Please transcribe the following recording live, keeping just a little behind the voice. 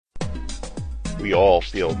We all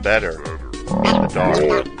feel better in the dark.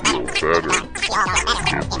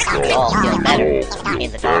 We all feel better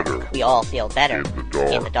in the dark. We all feel better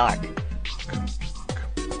in the dark.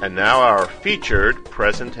 And now our featured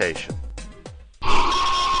presentation.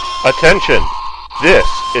 Attention! This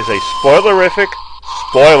is a spoilerific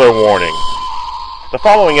spoiler warning. The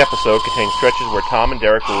following episode contains stretches where Tom and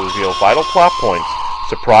Derrick will reveal vital plot points,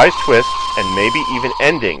 surprise twists, and maybe even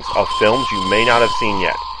endings of films you may not have seen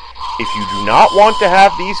yet. If you do not want to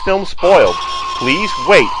have these films spoiled, please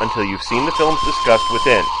wait until you've seen the films discussed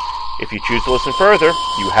within. If you choose to listen further,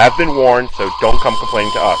 you have been warned, so don't come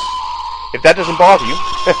complaining to us. If that doesn't bother you,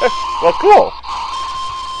 well, cool.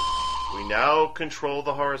 We now control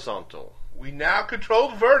the horizontal. We now control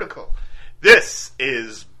the vertical. This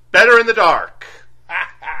is Better in the Dark.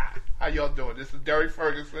 How y'all doing? This is Derrick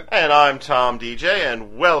Ferguson. And I'm Tom DJ,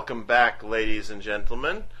 and welcome back, ladies and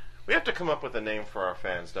gentlemen. We have to come up with a name for our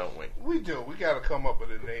fans, don't we? We do. We got to come up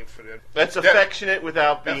with a name for them. That's affectionate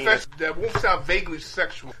without being... That won't sound vaguely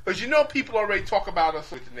sexual. Because you know people already talk about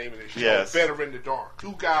us with the name of the show. Yes. Better in the Dark.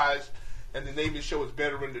 Two guys, and the name of the show is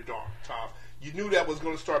Better in the Dark, Tom. You knew that was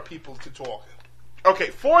going to start people to talking. Okay,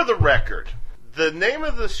 for the record, the name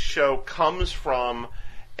of this show comes from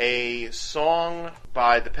a song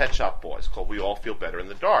by the Pet Shop Boys called We All Feel Better in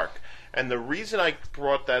the Dark. And the reason I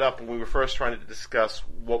brought that up when we were first trying to discuss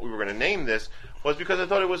what we were going to name this was because I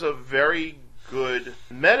thought it was a very good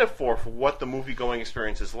metaphor for what the movie-going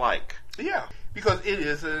experience is like. Yeah, because it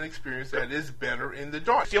is an experience that is better in the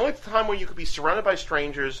dark. It's the only time when you could be surrounded by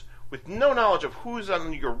strangers with no knowledge of who's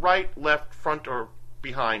on your right, left, front, or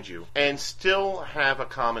behind you, and still have a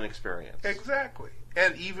common experience. Exactly.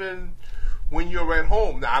 And even when you're at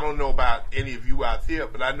home, now I don't know about any of you out there,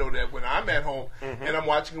 but I know that when I'm at home and I'm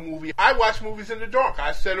watching a movie, I watch movies in the dark.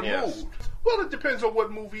 I set a mood. Well, it depends on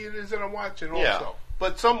what movie it is that I'm watching also. Yeah.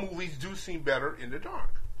 But some movies do seem better in the dark.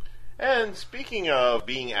 And speaking of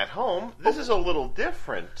being at home, this is a little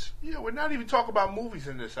different. Yeah, we're not even talking about movies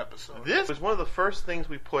in this episode. This was one of the first things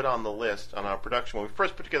we put on the list on our production when we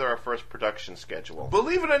first put together our first production schedule.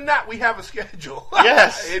 Believe it or not, we have a schedule.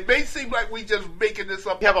 Yes. It may seem like we just making this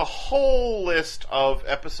up. We have a whole list of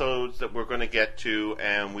episodes that we're going to get to,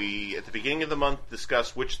 and we, at the beginning of the month,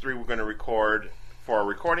 discuss which three we're going to record for our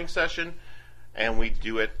recording session, and we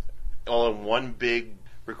do it all in one big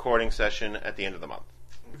recording session at the end of the month.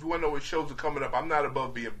 If you want to know what shows are coming up, I'm not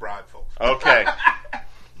above being bride, folks. Okay.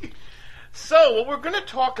 So, what we're going to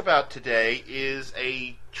talk about today is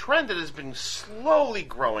a trend that has been slowly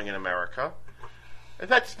growing in America. In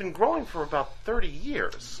fact, it's been growing for about 30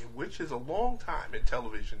 years. Which is a long time in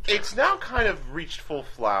television terms. It's now kind of reached full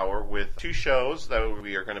flower with two shows that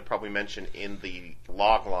we are going to probably mention in the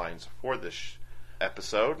log lines for this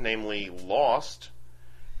episode, namely Lost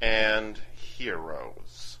and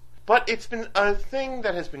Heroes. But it's been a thing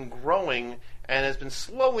that has been growing and has been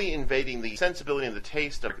slowly invading the sensibility and the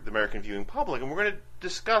taste of the American viewing public. And we're going to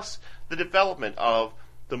discuss the development of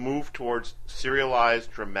the move towards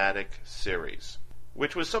serialized dramatic series,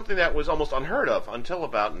 which was something that was almost unheard of until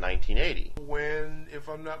about 1980. When, if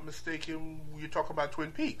I'm not mistaken, you're talking about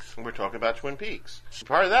Twin Peaks. We're talking about Twin Peaks.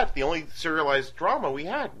 Prior to that, the only serialized drama we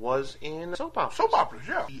had was in soap operas. Soap operas,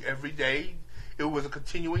 yeah. Every day, it was a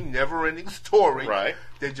continuing, never-ending story. Right.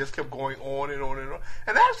 That just kept going on and on and on.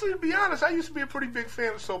 And actually, to be honest, I used to be a pretty big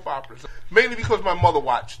fan of soap operas. Mainly because my mother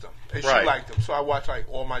watched them. And she liked them. So I watched, like,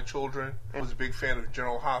 All My Children. I was a big fan of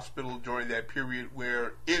General Hospital during that period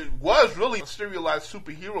where it was really a serialized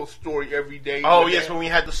superhero story every day. Oh, yes, when we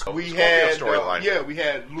had the Scorpio storyline. Yeah, we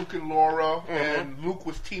had Luke and Laura. And Luke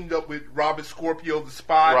was teamed up with Robert Scorpio, the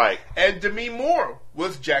spy. Right. And Demi Moore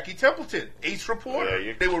was Jackie Templeton, Ace Reporter.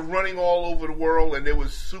 Yeah, they were running all over the world, and there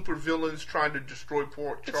was super villains trying to destroy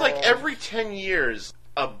Port Charles. It's like every 10 years,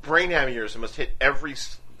 a brain aneurysm must hit every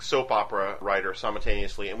soap opera writer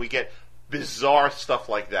simultaneously, and we get bizarre stuff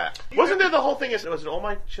like that. Wasn't there the whole thing, was it All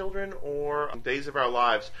My Children or Days of Our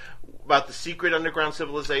Lives, about the secret underground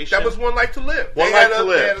civilization? That was One Life to Live. One Life to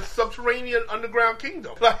Live. They had a subterranean underground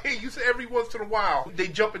kingdom. Like, you say every once in a while, they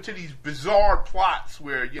jump into these bizarre plots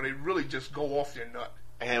where they really just go off their nut.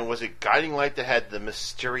 And was it Guiding Light that had the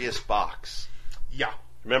mysterious box? Yeah.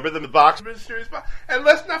 Remember the box? Mysterious box. And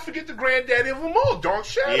let's not forget the granddaddy of them all, Dark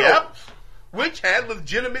Shadows. Yep. Which had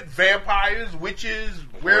legitimate vampires, witches,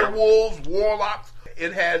 werewolves, warlocks.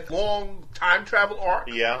 It had long time travel arc.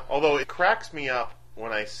 Yeah, although it cracks me up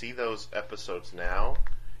when I see those episodes now.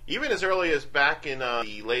 Even as early as back in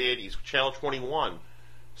the late 80s, Channel 21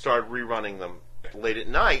 started rerunning them late at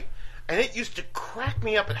night. And it used to crack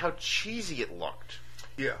me up at how cheesy it looked.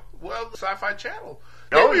 Yeah. Well, the Sci-Fi Channel.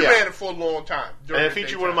 They ran it for a long time. And it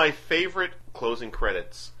featured one of my favorite closing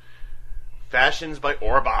credits Fashions by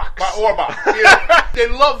Orbach. Yeah. They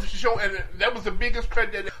loved the show, and that was the biggest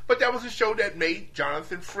credit. But that was a show that made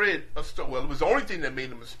Jonathan Frid a star. Well, it was the only thing that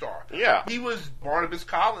made him a star. Yeah. He was Barnabas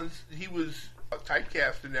Collins. He was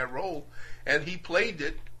typecast in that role, and he played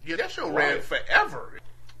it. Yeah, that show ran forever.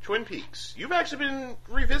 Twin Peaks. You've actually been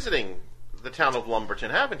revisiting the town of Lumberton,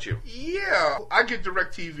 haven't you? Yeah. I get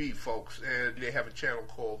DirecTV, folks, and they have a channel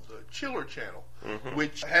called the Chiller Channel,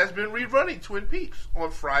 which has been rerunning Twin Peaks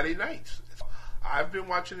on Friday nights. I've been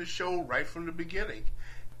watching the show right from the beginning.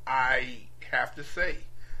 I have to say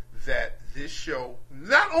that this show,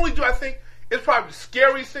 not only do I think it's probably the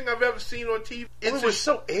scariest thing I've ever seen on TV. It was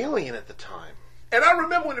so alien at the time. And I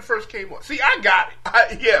remember when it first came on. See, I got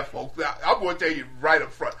it. Yeah, folks, I'm going to tell you right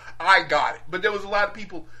up front. I got it. But there was a lot of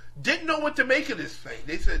people didn't know what to make of this thing.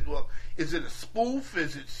 They said, well, is it a spoof?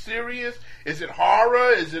 Is it serious? Is it horror?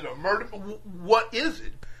 Is it a murder? What is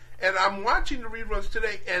it? And I'm watching the reruns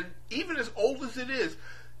today, and even as old as it is,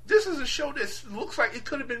 this is a show that looks like it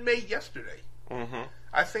could have been made yesterday. Mm-hmm.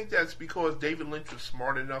 I think that's because David Lynch was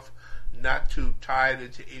smart enough not to tie it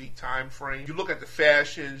into any time frame. You look at the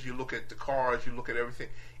fashions, you look at the cars, you look at everything.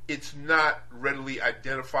 It's not readily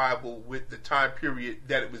identifiable with the time period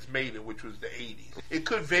that it was made in, which was the 80s. It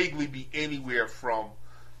could vaguely be anywhere from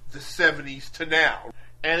the 70s to now.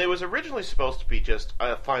 And it was originally supposed to be just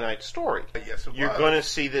a finite story. Yes, it was. You're going to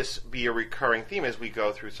see this be a recurring theme as we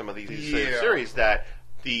go through some of these series, that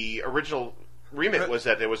the original remit was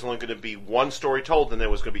that there was only going to be one story told and it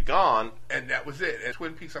was going to be gone. And that was it. And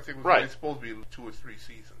Twin Peaks, I think, was only supposed to be 2 or 3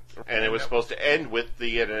 seasons. And it was supposed to end with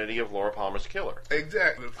the identity of Laura Palmer's killer.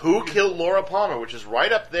 Exactly. Who killed Laura Palmer, which is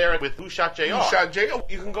right up there with Who Shot J.R. Who Shot J.R.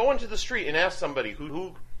 You can go into the street and ask somebody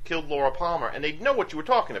who killed Laura Palmer, and they'd know what you were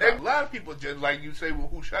talking about. And a lot of people, just like you say, well,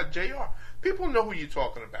 who shot J.R.? People know who you're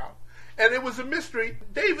talking about. And it was a mystery.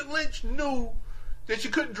 David Lynch knew that you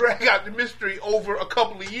couldn't drag out the mystery over a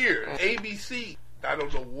couple of years. ABC, I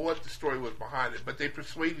don't know what the story was behind it, but they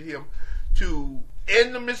persuaded him to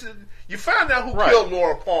end the mystery. You found out who killed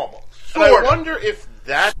Laura Palmer. And I wonder if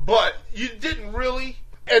that... But you didn't really.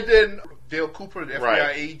 And then Dale Cooper, the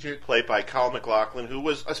FBI agent. Played by Kyle MacLachlan, who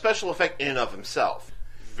was a special effect in and of himself.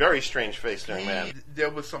 Very strange faced young man. There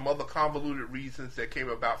was some other convoluted reasons that came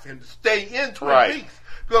about for him to stay in Twin Peaks.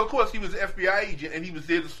 Because, of course, he was an FBI agent, and he was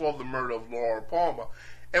there to solve the murder of Laura Palmer.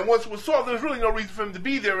 And once it was solved, there was really no reason for him to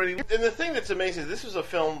be there anymore. And the thing that's amazing is this was a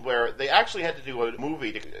film where they actually had to do a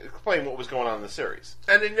movie to explain what was going on in the series.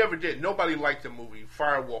 And they never did. Nobody liked the movie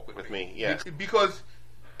Firewalk with Me. Yes. Because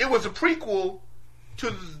it was a prequel to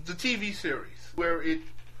the TV series, where it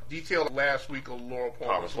detailed last week of Laura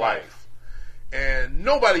Palmer's life. And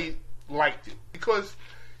nobody liked it. Because,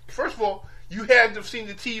 first of all, you had to have seen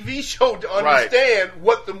the TV show to understand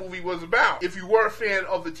what the movie was about. If you were a fan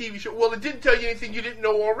of the TV show, well, it didn't tell you anything you didn't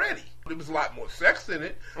know already. There was a lot more sex in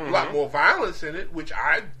it, a lot more violence in it, which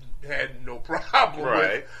I had no problem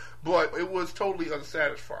with. But it was totally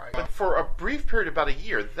unsatisfying. But for a brief period, about a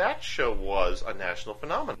year, that show was a national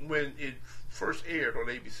phenomenon. When it first aired on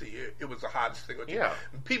ABC, it was the hottest thing on TV. Yeah.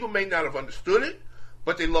 People may not have understood it,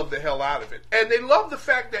 but they love the hell out of it. And they love the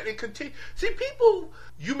fact that it continues. See, people,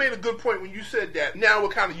 you made a good point when you said that now we're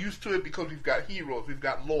kind of used to it because we've got Heroes, we've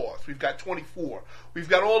got Lost, we've got 24. We've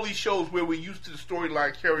got all these shows where we're used to the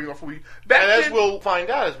storyline carry on. As we'll find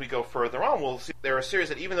out as we go further on, we'll see there are series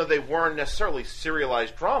that even though they weren't necessarily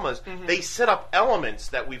serialized dramas, they set up elements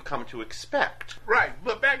that we've come to expect. Right.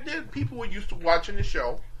 But back then, people were used to watching the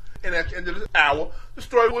show, and at the end of the hour, the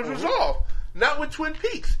story was resolved. Not with Twin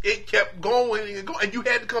Peaks. It kept going and going. And you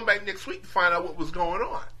had to come back next week to find out what was going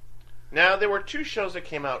on. Now, there were 2 shows that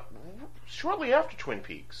came out shortly after Twin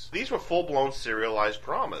Peaks. These were full-blown serialized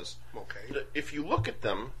dramas. Okay. If you look at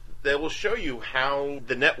them, they will show you how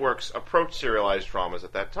the networks approached serialized dramas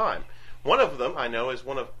at that time. One of them, I know, is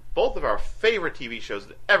one of both of our favorite TV shows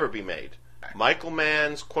that ever be made. Michael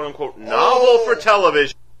Mann's quote-unquote novel for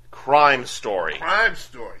television, Crime Story. Crime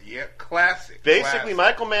Story, yeah, classic. Basically,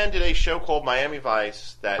 Michael Mann did a show called Miami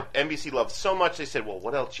Vice that NBC loved so much they said, well,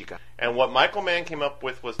 what else you got? And what Michael Mann came up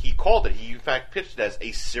with was, he called it, he in fact pitched it as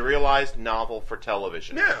a serialized novel for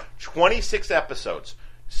television. Yeah. 26 episodes,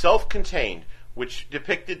 self-contained, which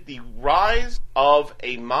depicted the rise of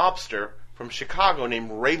a mobster from Chicago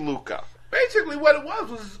named Ray Luca. Basically what it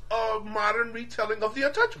was a modern retelling of The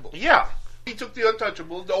Untouchables. Yeah. He took The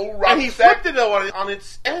Untouchables, the old rock. And he flipped it on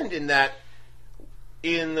its end in that,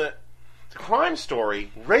 in the Crime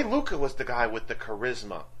Story, Ray Luca was the guy with the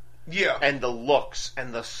charisma, Yeah. And the looks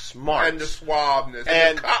and the smarts. And the suaveness.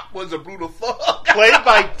 And the cop was a brutal thug. Played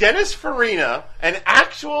by Dennis Farina, an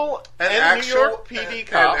actual New York PD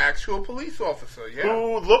cop. An actual police officer, yeah.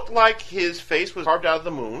 Who looked like his face was carved out of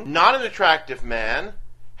the moon. Not an attractive man.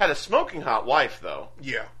 Had a smoking hot wife, though.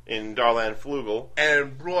 Yeah. In Darlene Flugel.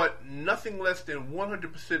 And brought nothing less than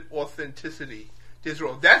 100% authenticity to his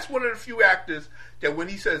role. That's one of the few actors that when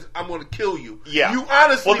he says, I'm going to kill you, you honestly believe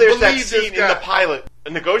this guy. Well, there's that scene in the pilot. A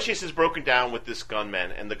negotiation is broken down with this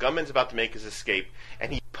gunman, and the gunman's about to make his escape,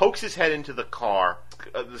 and he pokes his head into the car,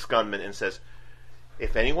 this gunman, and says,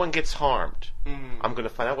 if anyone gets harmed, I'm going to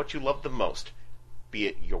find out what you love the most. Be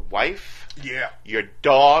it your wife, your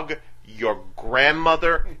dog, your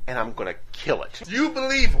grandmother, and I'm going to kill it. You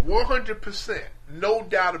believe 100%. No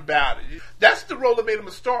doubt about it. That's the role that made him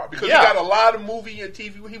a star, because he got a lot of movie and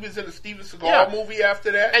TV. He was in a Steven Seagal movie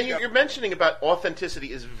after that. And you're mentioning about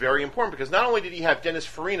authenticity is very important, because not only did he have Dennis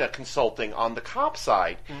Farina consulting on the cop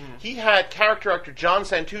side, he had character actor John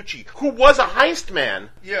Santucci, who was a heist man.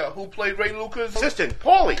 Yeah, who played Ray Lucas' assistant,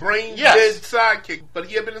 Paulie. Brain-dead sidekick. But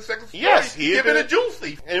he had been in Second Story. Yes, he had been a jewel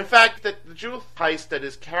thief. In fact, the jewel heist that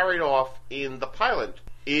is carried off in the pilot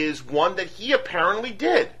is one that he apparently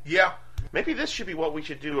did. Yeah. Maybe this should be what we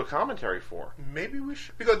should do a commentary for. Maybe we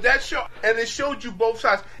should. Because that show, and it showed you both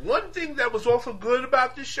sides. One thing that was also good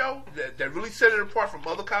about this show, that really set it apart from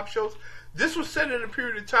other cop shows, this was set in a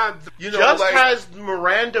period of time, just as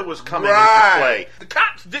Miranda was coming into play. The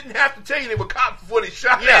cops didn't have to tell you they were cops before they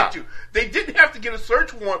shot at you. They didn't have to get a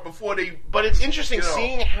search warrant before they... But it's interesting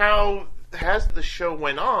seeing how, as the show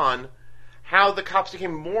went on, how the cops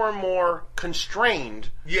became more and more constrained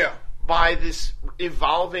by this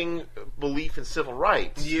evolving belief in civil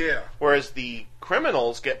rights. Yeah. Whereas the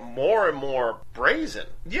criminals get more and more brazen.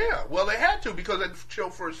 Yeah, well, they had to, because when the show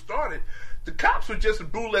first started, the cops were just as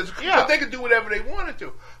brutal as so they could do whatever they wanted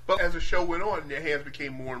to. But as the show went on, their hands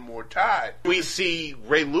became more and more tied. We see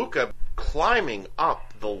Ray Luca climbing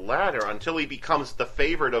up the ladder until he becomes the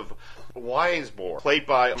favorite of Weisborg, played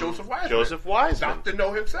by Joseph Wiseman. Dr.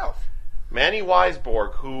 No himself. Manny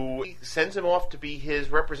Weisborg, who sends him off to be his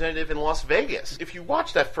representative in Las Vegas. If you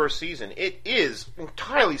watch that first season, it is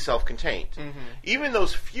entirely self-contained. Even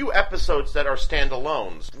those few episodes that are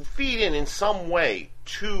standalones feed in some way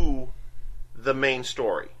to the main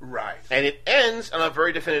story. Right. And it ends on a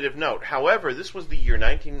very definitive note. However, this was the year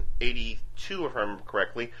 1982, if I remember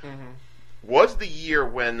correctly, was the year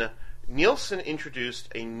when Nielsen introduced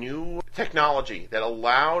a new technology that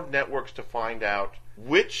allowed networks to find out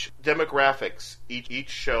which demographics each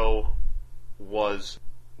show was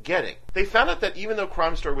getting. They found out that even though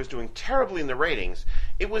Crime Story was doing terribly in the ratings,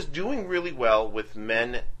 it was doing really well with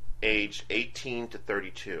men aged 18 to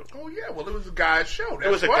 32. Oh, yeah. Well, it was a guy's show. It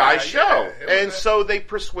was a guy's show. And so they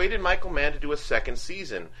persuaded Michael Mann to do a second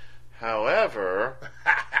season. However,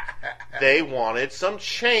 they wanted some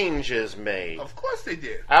changes made. Of course they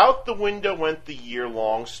did. Out the window went the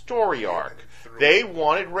year-long story arc. They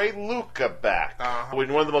wanted Ray Luca back. With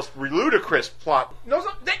one of the most ludicrous plot. No,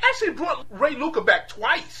 they actually brought Ray Luca back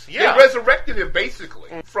twice. Yeah. They resurrected him, basically,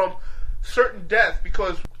 from certain death,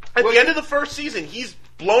 because... At the end of the first season, he's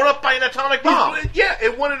blown up by an atomic bomb.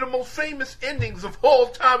 And one of the most famous endings of all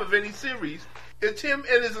time of any series. It's him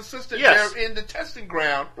and his assistant there in the testing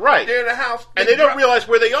ground. Right. They're in the house. And they don't realize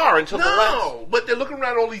where they are until the last... No, but they're looking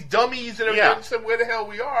around all these dummies and everything and saying where the hell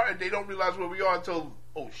we are, and they don't realize where we are until,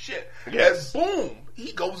 oh shit. Yes. And boom,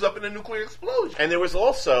 he goes up in a nuclear explosion. And there was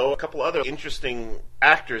also a couple other interesting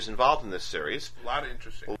actors involved in this series. A lot of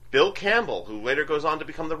interesting. Bill Campbell, who later goes on to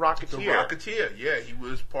become the Rocketeer. The Rocketeer, yeah. He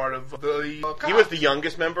was part of the... he was the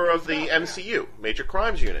youngest member of the MCU, Major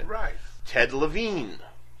Crimes Unit. Right. Ted Levine,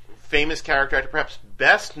 famous character actor, perhaps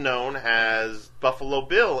best known as Buffalo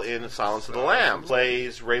Bill in Silence of the Lambs,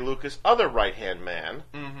 plays Ray Lucas' other right-hand man.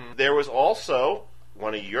 There was also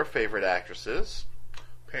one of your favorite actresses,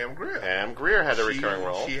 Pam Grier. Pam Grier had a recurring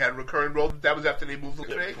role. She had a recurring role. That was after they moved to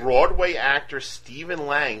Vegas. Broadway actor Stephen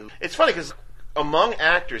Lang. It's funny because among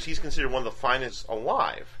actors, he's considered one of the finest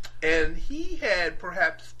alive. And he had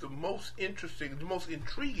perhaps the most interesting, the most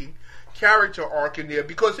intriguing character arc in there,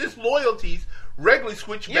 because his loyalties regularly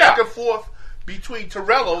switch back and forth between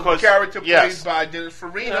Torello, the character played by Dennis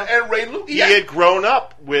Farina, and Ray Lucas. He had grown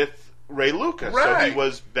up with Ray Lucas, so he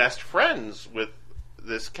was best friends with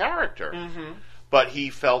this character. But he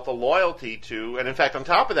felt a loyalty to, and in fact, on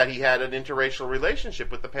top of that, he had an interracial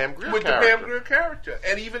relationship with the Pam Grier character. With the Pam Grier character.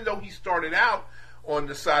 And even though he started out on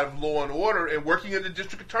the side of law and order and working in the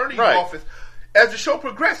district attorney's office, as the show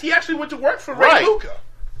progressed, he actually went to work for Ray Luca.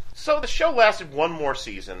 So the show lasted one more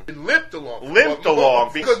season. It limped along.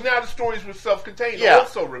 Because now the stories were self-contained. Yeah.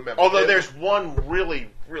 Also, remember. Although there's one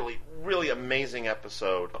really amazing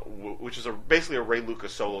episode, which is basically a Ray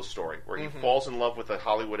Lucas solo story, where he falls in love with a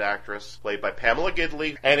Hollywood actress played by Pamela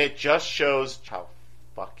Gidley, and it just shows how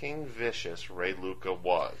fucking vicious Ray Lucas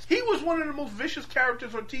was. He was one of the most vicious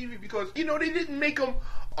characters on TV because, they didn't make him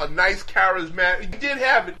a nice, charismatic. He did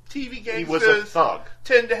have it. TV gangsters He was a thug.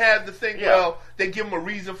 Tend to have the thing, they give him a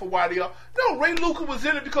reason for why they are. No, Ray Lucas was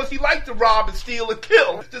in it because he liked to rob and steal and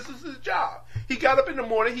kill. This is his job. He got up in the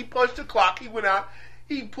morning, he punched the clock, he went out,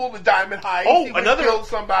 he pulled a diamond heist, he killed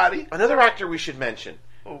somebody. Another actor we should mention,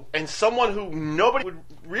 and someone who nobody would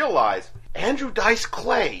realize, Andrew Dice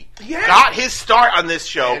Clay got his start on this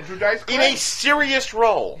show in a serious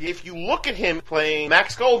role. If you look at him playing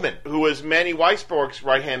Max Goldman, who was Manny Weisberg's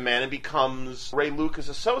right-hand man and becomes Ray Lucas'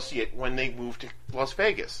 associate when they moved to Las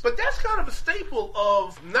Vegas. But that's kind of a staple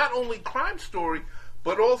of not only Crime Story,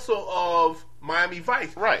 but also of Miami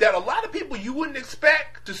Vice. Right. That a lot of people you wouldn't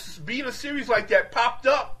expect to be in a series like that popped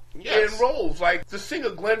up in roles. Like the singer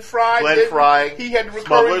Glenn Frey. He had the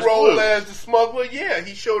recurring role as the smuggler. Yeah,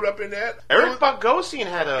 he showed up in that. Eric Bogosian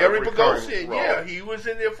had a recurring role. Yeah, he was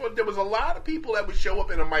in there. There was a lot of people that would show up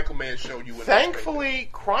in a Michael Mann show. Thankfully,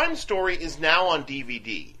 Crime Story is now on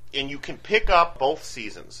DVD, and you can pick up both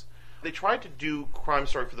seasons. They tried to do Crime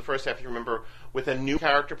Story for the first half, you remember, with a new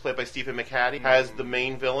character played by Stephen McHattie as the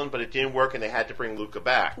main villain, but it didn't work, and they had to bring Luca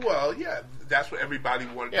back. Well, yeah, that's what everybody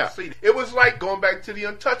wanted to see. It was like going back to the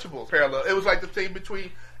Untouchables parallel. It was like the thing between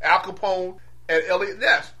Al Capone and Elliot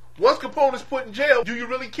Ness. Once Capone is put in jail, do you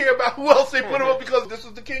really care about who else they put him up because this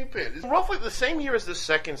is the Kingpin? It's roughly the same year as the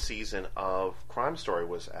second season of Crime Story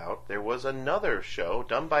was out, there was another show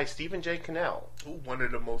done by Stephen J. Cannell. One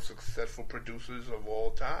of the most successful producers of all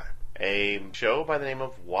time. A show by the name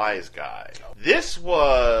of Wise Guy. This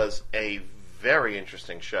was a very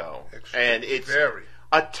interesting show. And it's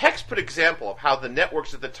a textbook example of how the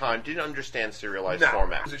networks at the time didn't understand serialized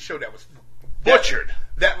format. It was a show that was butchered.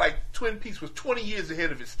 That like Twin Peaks was 20 years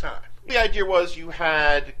ahead of its time. The idea was you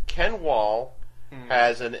had Ken Wall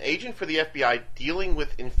as an agent for the FBI dealing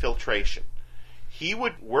with infiltration. He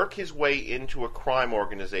would work his way into a crime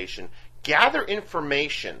organization, gather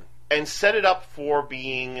information, and set it up for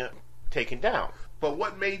being taken down. But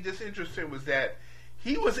what made this interesting was that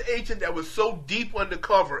he was an agent that was so deep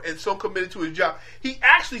undercover and so committed to his job. He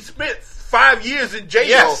actually spent 5 years in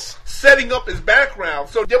jail setting up his background.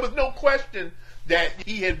 So there was no question that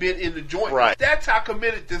he had been in the joint. Right. That's how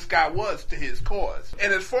committed this guy was to his cause.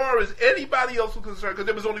 And as far as anybody else was concerned, because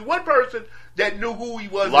there was only one person that knew who he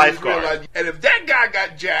was. Lifeguard. And if that guy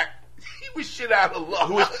got jacked, he was shit out of luck.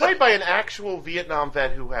 Who was played by an actual Vietnam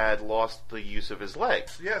vet who had lost the use of his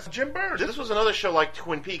legs. Yes, Jim Burns. This was another show like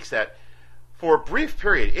Twin Peaks that, for a brief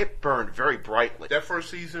period, it burned very brightly. That first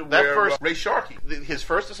season Ray Sharkey. His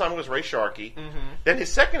first assignment was Ray Sharkey. Then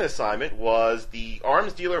his second assignment was the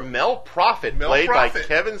arms dealer Mel Prophet, played by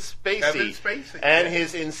Kevin Spacey. And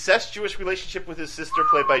his incestuous relationship with his sister,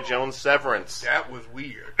 played by Joan Severance. That was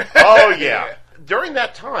weird. Oh, yeah. During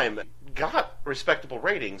that time, got respectable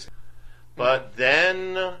ratings. But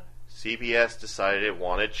then CBS decided it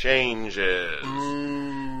wanted changes.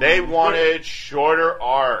 They wanted shorter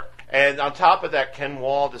arc. And on top of that, Ken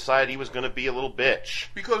Wall decided he was going to be a little bitch.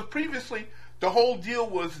 Because previously, the whole deal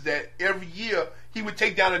was that every year he would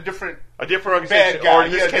take down a different organization, bad guy. Or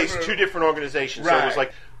in this case, two different organizations. Right. So it was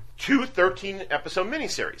like 2 13-episode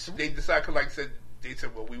miniseries. They decided, like I said,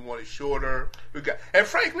 well, we want it shorter. And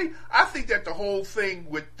frankly, I think that the whole thing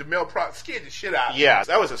with the Mel Prophet scared the shit out of me. Yeah,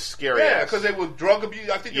 that was a scary ass. Because they were drug abuse.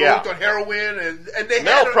 I think they worked on heroin. And they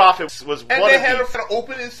Mel Prophet was one of they had an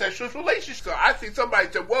open incestuous relationship. So I think somebody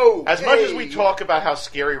said, whoa. As much as we talk about how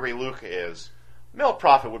scary Ray Lucas is, Mel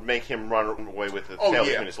Prophet would make him run away with the tail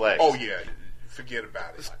between his legs. Oh, yeah. Forget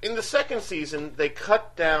about it. In the second season, they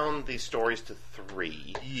cut down the stories to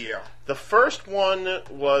 3. Yeah. The first one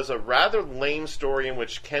was a rather lame story in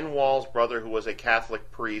which Ken Wall's brother, who was a Catholic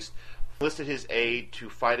priest, enlisted his aid to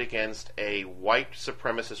fight against a white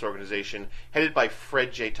supremacist organization headed by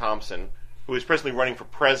Fred J. Thompson, who is presently running for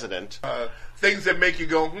president. Things that make you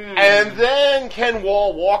go, And then Ken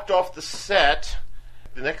Wall walked off the set.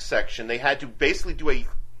 The next section, they had to basically do a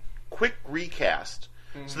quick recast.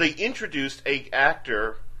 So they introduced an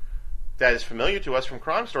actor that is familiar to us from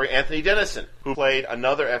Crime Story, Anthony Dennison, who played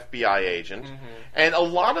another FBI agent. And a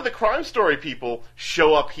lot of the Crime Story people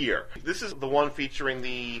show up here. This is the one featuring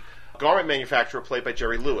the garment manufacturer played by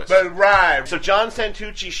Jerry Lewis. Right. So John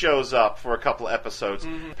Santucci shows up for a couple episodes.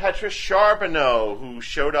 Patrice Charbonneau, who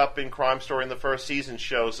showed up in Crime Story in the first season,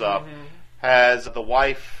 shows up. Has the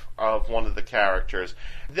wife of one of the characters.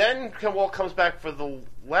 Then Ken Wall comes back for the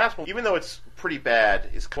last one, even though it's pretty bad.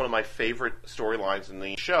 It's one of my favorite storylines in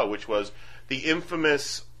the show, which was the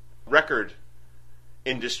infamous record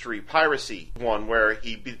industry piracy one, where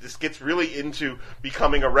he just gets really into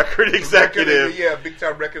becoming a record executive. Big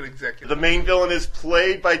time record executive. The main villain is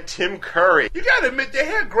played by Tim Curry. You gotta admit, they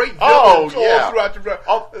had great villains all throughout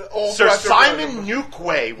the Sir Simon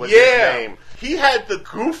Newquay was his name. He had the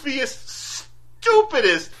goofiest,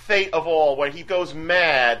 stupidest fate of all, when he goes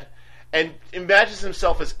mad and imagines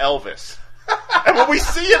himself as Elvis. And when we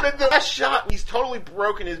see him in the last shot, he's totally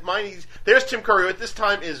broken his mind. There's Tim Curry, who at this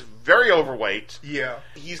time is very overweight. Yeah.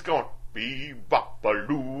 He's going,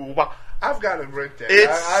 bee-ba-ba-loo-ba. I've got to rent that.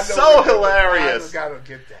 It's so hilarious. I've got to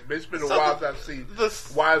get that. It's been a while since I've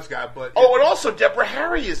seen Wise Guy, but... Oh, and also Deborah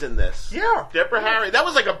Harry is in this. Yeah. Deborah Harry. That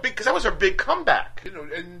was like because that was her big comeback.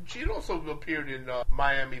 And she also appeared in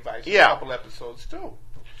Miami Vice a couple episodes, too.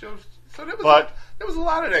 So there was a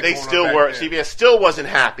lot of that. They going still on were. back then. CBS still wasn't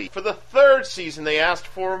happy. For the third season, they asked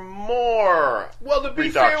for more. Well, to be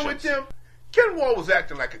fair with them, Ken Wall was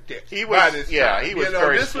acting like a dick. He was. He was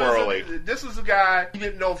very swirly. This was a guy. He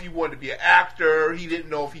didn't know if he wanted to be an actor. He didn't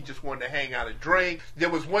know if he just wanted to hang out and drink. There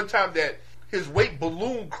was one time that his weight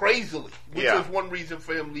ballooned crazily, which was one reason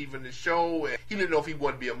for him leaving the show. And he didn't know if he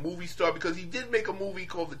wanted to be a movie star, because he did make a movie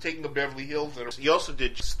called The Taking of Beverly Hills. And he also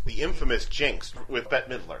did the infamous Jinx with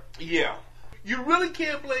Bette Midler. Yeah. You really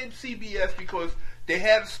can't blame CBS, because they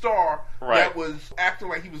had a star that was acting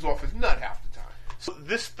like he was off his nut half the time. So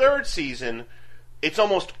this third season, it's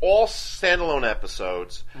almost all standalone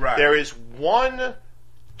episodes. Right. There is one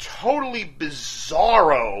totally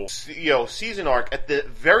bizarro, season arc at the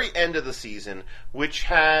very end of the season, which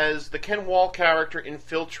has the Ken Wall character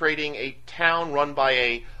infiltrating a town run by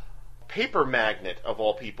a paper magnate, of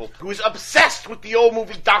all people, who is obsessed with the old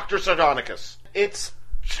movie Dr. Sardonicus. It's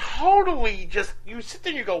totally just, you sit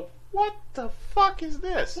there and you go, what the fuck is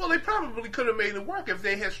this? Well, they probably could have made it work if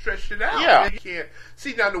they had stretched it out. Yeah. You can't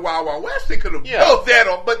see down the Wild Wild West. They could have built that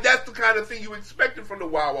on, but that's the kind of thing you expected from the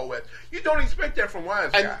Wild Wild West. You don't expect that from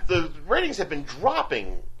Wise Guy. And the ratings have been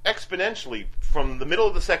dropping exponentially from the middle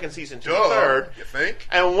of the second season to the third. You think?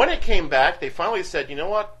 And when it came back, they finally said, you know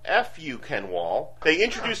what? F you, Ken Wall. They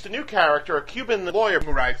introduced a new character, a Cuban lawyer.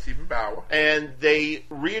 Right, Stephen Bauer. And they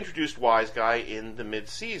reintroduced Wise Guy in the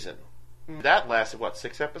mid-season. That lasted,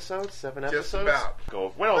 6 episodes? 7 episodes? Just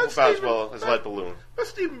about. Went over about as well as Lead Balloon. But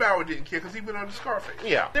Stephen Bauer didn't care, because he went on to Scarface.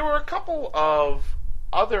 Yeah. There were a couple of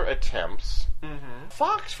other attempts. Mm-hmm.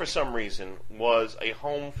 Fox, for some reason, was a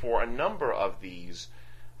home for a number of these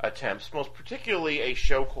attempts, most particularly a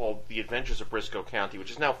show called The Adventures of Briscoe County, which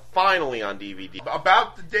is now finally on DVD.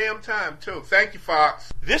 About the damn time, too. Thank you,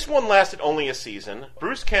 Fox. This one lasted only a season.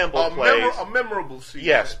 Bruce Campbell plays... a memorable season.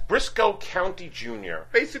 Yes, Briscoe County Jr.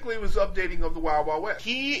 Basically, it was updating of the Wild Wild West.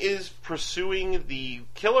 He is pursuing the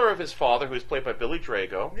killer of his father, who is played by Billy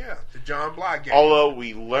Drago. Yeah, the John Bly gang. Although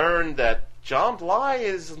we learned that John Bly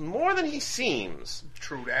is more than he seems.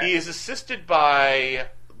 True that. He is assisted by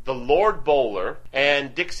the Lord Bowler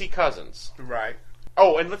and Dixie Cousins. Right.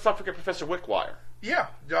 Oh, and let's not forget Professor Wickwire. Yeah,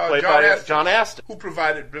 played by John Astin, who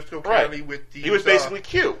provided Briscoe County with these. He was basically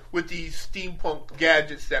Q with these steampunk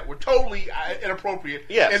gadgets that were totally inappropriate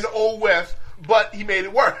in the Old West, but he made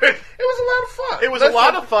it work. It was a lot of fun. It was a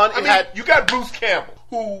lot of fun. I mean, you got Bruce Campbell,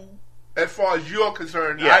 who, as far as you're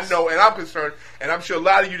concerned, I know, and I'm concerned, and I'm sure a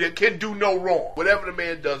lot of you that can do no wrong. Whatever the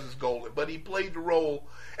man does is golden. But he played the role.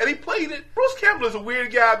 And he played it. Bruce Campbell is a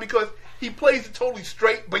weird guy because he plays it totally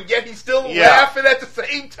straight, but yet he's still laughing at the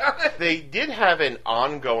same time. They did have an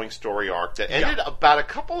ongoing story arc that ended about a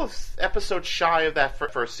couple of episodes shy of that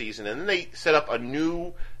first season, and then they set up a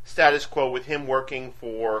new status quo with him working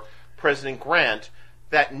for President Grant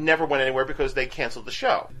that never went anywhere because they canceled the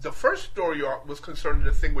show. The first story arc was concerning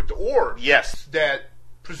the thing with the orbs. Yes. That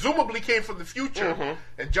presumably came from the future,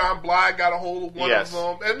 and John Bly got a hold of one of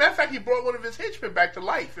them. As a matter of fact, he brought one of his henchmen back to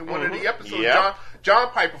life in one of the episodes. John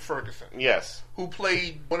Piper Ferguson, who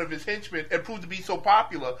played one of his henchmen and proved to be so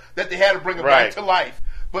popular that they had to bring him back to life.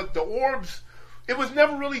 But the orbs, it was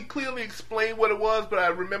never really clearly explained what it was, but I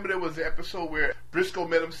remember there was an episode where Briscoe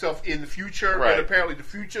met himself in the future, and apparently the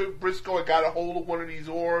future Briscoe had got a hold of one of these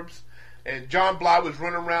orbs, and John Bly was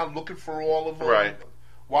running around looking for all of them. Right.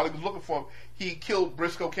 While he was looking for him, he killed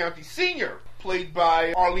Briscoe County Sr., played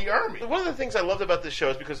by Arlie Ermey. One of the things I loved about this show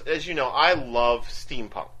is because, as you know, I love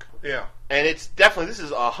steampunk. Yeah. And it's definitely, this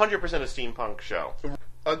is 100% a steampunk show.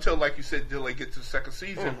 Until, like you said, till they get to the second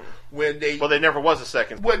season, when they... Well, there never was a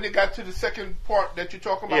second. When they got to the second part that you're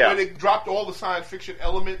talking about, where they dropped all the science fiction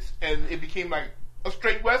elements, and it became like a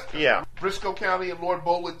straight western. Yeah. Briscoe County and Lord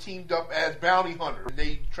Bowler teamed up as bounty hunters.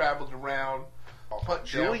 They traveled around hunt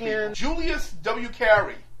Julius W.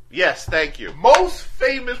 Carey. Yes, thank you. Most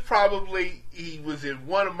famous, probably, he was in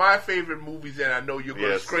one of my favorite movies, and I know you're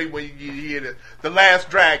going to scream when you hear this, The Last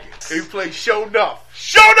Dragon. He played Show Nuff.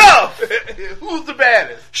 Show Nuff! Who's the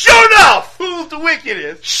baddest? Show Nuff! Who's the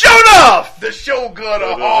wickedest? Show Nuff! The Shogun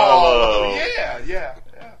of all. Yeah.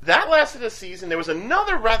 That lasted a season. There was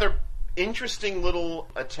another rather interesting little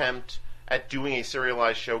attempt at doing a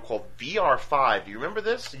serialized show called VR5. Do you remember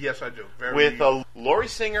this? Yes, I do. With Laurie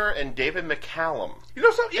Singer and David McCallum. You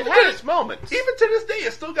know something? It had its moments. Even to this day,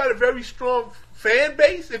 it's still got a very strong fan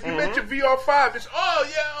base. If you mention VR5, it's,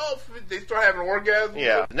 they start having orgasms.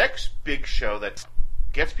 Yeah. The next big show that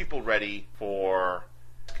gets people ready for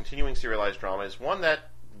continuing serialized drama is one that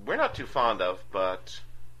we're not too fond of, but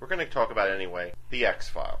we're going to talk about it anyway. The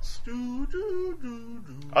X-Files.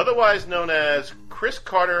 Otherwise known as Chris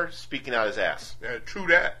Carter speaking out his ass. True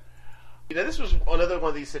that. You know, this was another one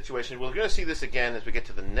of these situations. We're going to see this again as we get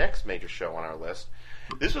to the next major show on our list.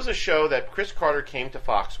 This was a show that Chris Carter came to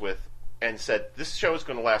Fox with and said, this show is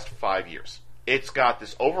going to last 5 years. It's got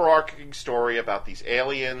this overarching story about these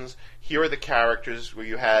aliens. Here are the characters where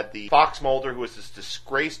you had the Fox Mulder, who was this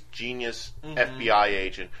disgraced genius FBI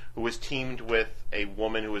agent who was teamed with a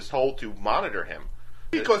woman who was told to monitor him.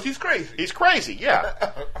 Because he's crazy. He's crazy,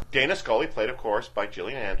 yeah. Dana Scully, played, of course, by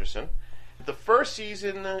Gillian Anderson. The first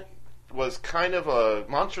season was kind of a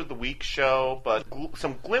Monster of the Week show, but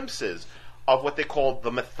some glimpses of what they called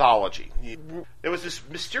the mythology. There was this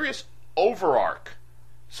mysterious overarch,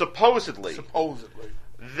 supposedly,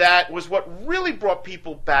 that was what really brought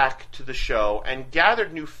people back to the show and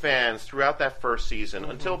gathered new fans throughout that first season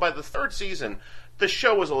until by the third season, the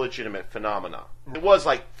show was a legitimate phenomenon. It was,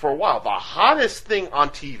 like, for a while, the hottest thing on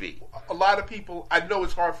TV. A lot of people, I know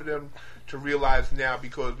it's hard for them to realize now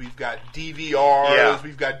because we've got DVRs,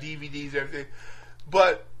 we've got DVDs, everything.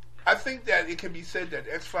 But I think that it can be said that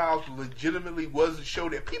X-Files legitimately was a show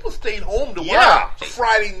that people stayed home to watch.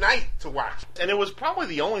 Friday night to watch. And it was probably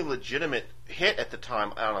the only legitimate hit at the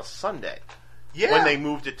time on a Sunday. Yeah. When they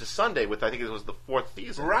moved it to Sunday with, I think it was the fourth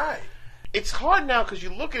season. Right. It's hard now because you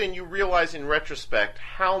look at it and you realize in retrospect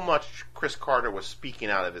how much Chris Carter was speaking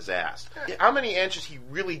out of his ass. How many answers he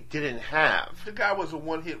really didn't have. The guy was a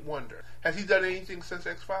one-hit wonder. Has he done anything since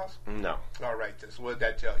X-Files? No. All right, then. So what did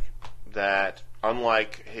that tell you? That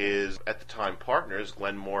unlike his, at the time, partners,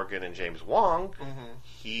 Glenn Morgan and James Wong,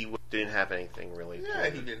 he didn't have anything really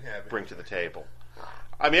to bring to the table.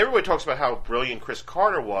 I mean, everybody talks about how brilliant Chris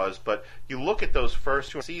Carter was, but you look at those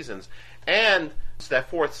first two seasons, and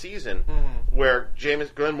that fourth season where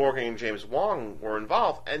Glenn Morgan and James Wong were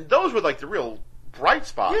involved, and those were like the real bright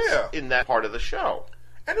spots in that part of the show.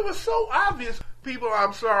 And it was so obvious. People,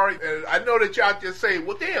 I'm sorry, and I know that y'all out there saying,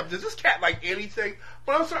 well, damn, does this cat like anything?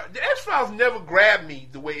 But I'm sorry, the X-Files never grabbed me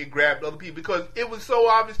the way it grabbed other people because it was so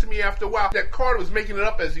obvious to me after a while that Carter was making it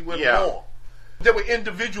up as he went along. There were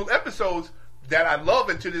individual episodes that I love,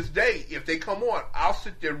 and to this day, if they come on, I'll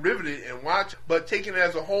sit there riveted and watch. But taking it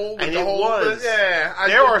as a whole, and it was.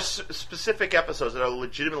 There are specific episodes that are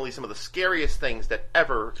legitimately some of the scariest things that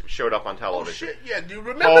ever showed up on television. Oh shit! Yeah, do you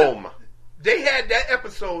remember? Home. They had that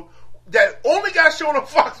episode that only got shown on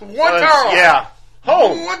Fox one time. Yeah.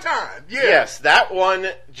 Home. One time. Yeah. Yes, that one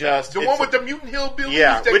just... The one with the mutant hillbillies.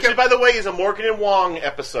 Yeah, which, by the way, is a Morgan and Wong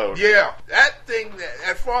episode. Yeah. That thing,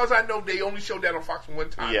 as far as I know, they only showed that on Fox one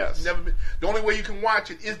time. Yes. It's never been, the only way you can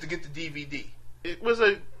watch it is to get the DVD. It was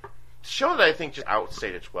a show that I think just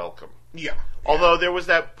outstayed its welcome. Yeah. Although there was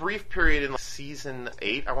that brief period in season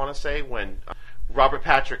 8, I want to say, when Robert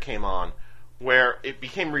Patrick came on, where it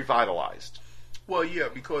became revitalized. Well, yeah,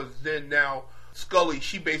 because then now Scully,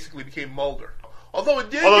 she basically became Mulder. Although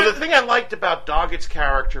the thing I liked about Doggett's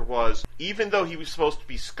character was, even though he was supposed to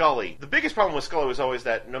be Scully, the biggest problem with Scully was always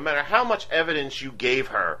that no matter how much evidence you gave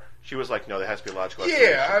her, she was like, no, there has to be a logical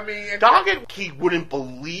explanation. Yeah, I mean... Doggett, he wouldn't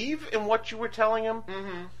believe in what you were telling him,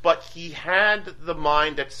 but he had the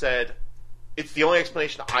mind that said, it's the only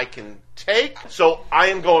explanation I can take, so I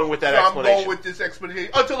am going with that explanation. I'm going with this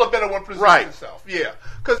explanation until a better one presents itself. Yeah,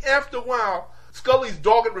 because after a while... Scully's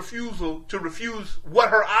dogged refusal to refuse what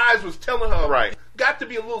her eyes was telling her got to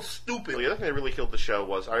be a little stupid. The other thing that really killed the show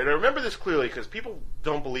was, I remember this clearly because people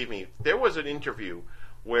don't believe me, there was an interview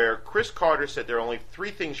where Chris Carter said there are only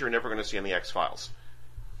 3 things you're never going to see on the X-Files.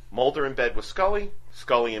 Mulder in bed with Scully,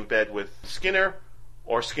 Scully in bed with Skinner,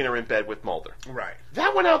 or Skinner in bed with Mulder. Right.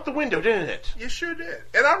 That went out the window, didn't it? You sure did.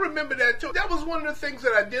 And I remember that, too. That was one of the things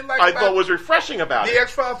that I did like I thought was refreshing about the it.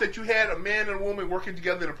 X-Files, that you had a man and a woman working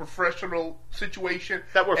together in a professional situation.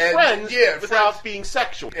 That were friends without being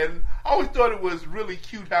sexual. And I always thought it was really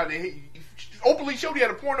cute how they openly showed he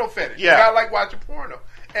had a porno fetish. Yeah. I like watching porno.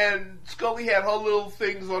 And Scully had her little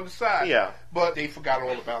things on the side. Yeah. But they forgot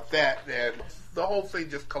all about that, and the whole thing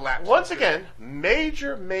just collapsed. Once again,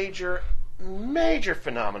 major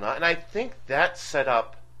phenomena, and I think that set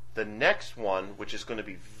up the next one, which is going to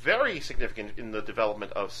be very significant in the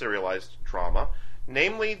development of serialized drama,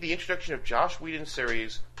 namely the introduction of Joss Whedon's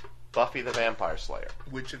series Buffy the Vampire Slayer.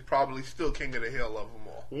 Which is probably still king of the hill of them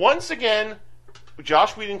all. Once again,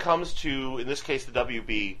 Joss Whedon comes to, in this case, the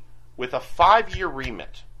WB, with a 5-year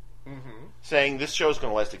remit, saying this show is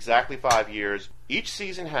going to last exactly 5 years. Each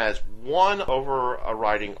season has one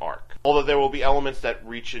overriding arc, although there will be elements that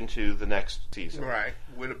reach into the next season. Right,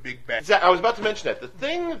 with a big bang. I was about to mention that. The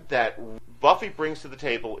thing that Buffy brings to the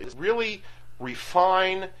table is really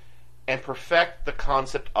refine and perfect the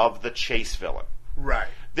concept of the chase villain. Right.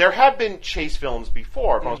 There have been chase villains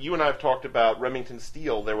before. You and I have talked about Remington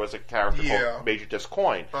Steele. There was a character called Major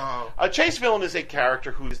Discoin. A chase villain is a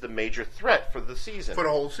character who is the major threat for the season. For the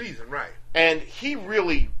whole season, right. And he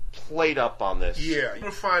really played up on this. Yeah, he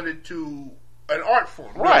refined it to an art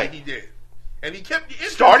form. Right. Really, he did. And he kept...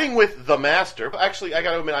 Starting with the Master. Actually, I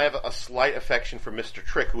got to admit, I have a slight affection for Mr.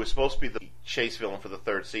 Trick, who was supposed to be the chase villain for the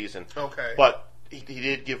 3rd season. Okay. But he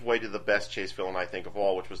did give way to the best chase villain, I think, of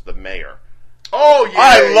all, which was the Mayor. Oh,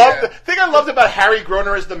 yeah. The thing I loved about Harry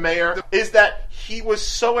Groener as the mayor is that he was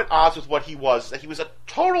so at odds with what he was, that he was a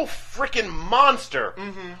total freaking monster,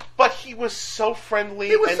 but he was so friendly.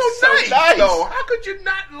 He was and so nice. though. How could you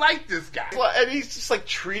not like this guy? And he's just like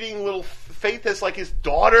treating little Faith as like his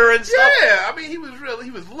daughter and stuff. Yeah, I mean, he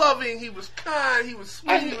was loving, he was kind, he was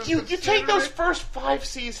sweet. And you take those first 5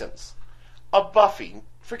 seasons of Buffy,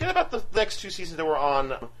 forget about the next 2 seasons that were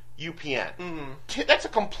on UPN. That's a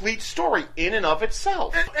complete story in and of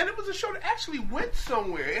itself. And it was a show that actually went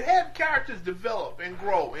somewhere. It had characters develop and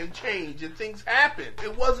grow and change and things happen.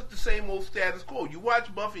 It wasn't the same old status quo. You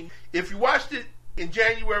watch Buffy, if you watched it in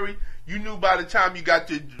January, you knew by the time you got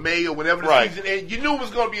to May or whatever the season ended, you knew it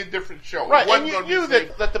was going to be a different show. Right, and you knew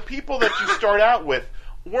that the people that you start out with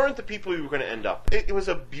weren't the people you were going to end up with. It was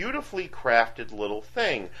a beautifully crafted little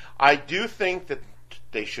thing. I do think that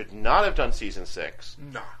they should not have done season 6.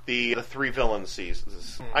 No. The 3 villain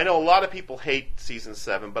seasons. I know a lot of people hate season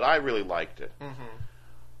 7, but I really liked it.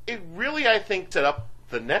 It really, I think, set up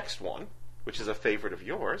the next one, which is a favorite of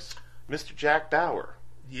yours, Mr. Jack Bauer.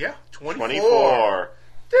 Yeah, 24. 24.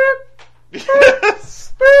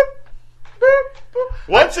 Yes.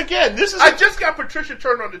 Once again, this is... I just got Patricia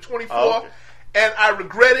Turner on the 24, and I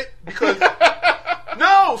regret it because...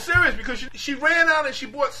 No, serious, because she ran out and she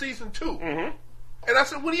bought season 2. And I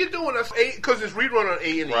said, what are you doing? Because it's rerun on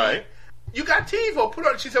A&E. Right. You got TiVo, put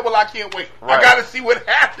on. She said, well, I can't wait. Right. I got to see what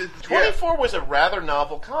happens. 24 was a rather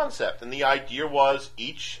novel concept, and the idea was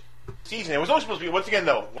each season, it was only supposed to be, once again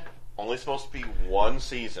though, only supposed to be one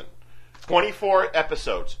season. 24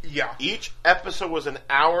 episodes. Yeah. Each episode was an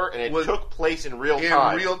hour, and it took place in real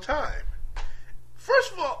time. In real time.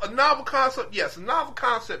 First of all, a novel concept, yes, a novel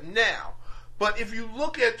concept now. But if you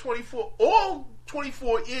look at 24, all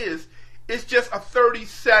 24 is... It's just a 30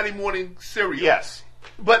 Saturday morning serial. Yes.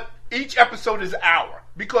 But each episode is an hour.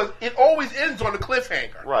 Because it always ends on a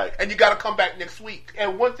cliffhanger. Right. And you got to come back next week.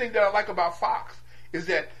 And one thing that I like about Fox is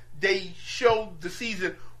that they showed the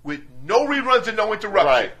season with no reruns and no interruptions.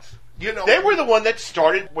 Right. You know, they were the one that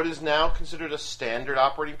started what is now considered a standard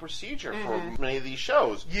operating procedure for many of these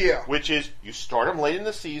shows. Yeah. Which is, you start them late in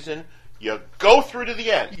the season, you go through to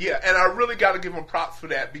the end. Yeah, and I really got to give them props for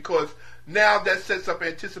that because now that sets up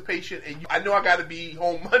anticipation, and I know I got to be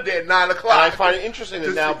home Monday at 9 o'clock. And I find it interesting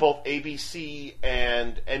that now both ABC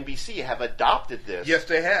and NBC have adopted this. Yes,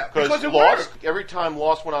 they have. Because Lost, every time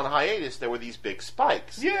Lost went on hiatus, there were these big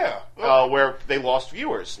spikes. Yeah. Where they lost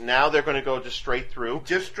viewers. Now they're going to go just straight through.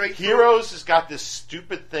 Just straight through. Heroes has got this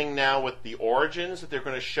stupid thing now with the origins that they're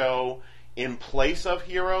going to show in place of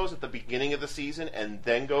Heroes at the beginning of the season and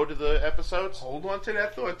then go to the episodes? Hold on to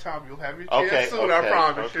that thought, Tom. You'll have your chance soon, I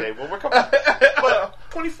promise you. Okay, well, we're coming. But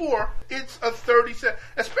 24, it's a 30 set,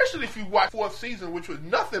 especially if you watch 4th season, which was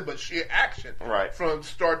nothing but sheer action from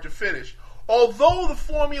start to finish. Although the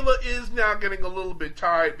formula is now getting a little bit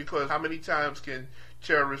tired because how many times can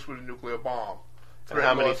terrorists with a nuclear bomb and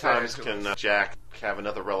how many times can Jack have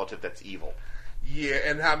another relative that's evil? Yeah,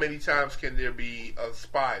 and how many times can there be a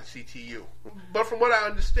spy at CTU? But from what I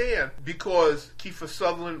understand, because Kiefer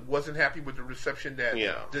Sutherland wasn't happy with the reception that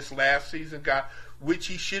this last season got, which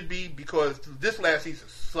he should be, because this last season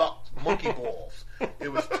sucked monkey balls.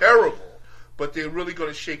 It was terrible. But they're really going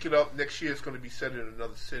to shake it up. Next year it's going to be set in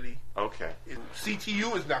another city. Okay.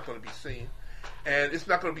 CTU is not going to be seen. And it's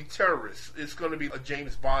not going to be terrorists. It's going to be a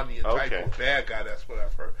James Bondian type of bad guy. That's what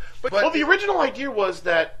I've heard. But the original idea was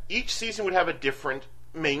that each season would have a different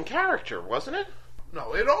main character, wasn't it?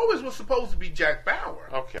 No, it always was supposed to be Jack Bauer.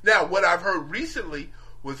 Okay. Now, what I've heard recently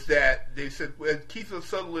was that they said Kiefer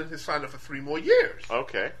Sutherland has signed up for 3 more years.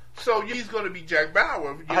 Okay. So he's going to be Jack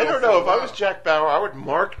Bauer. I don't know. If I was Jack Bauer, I would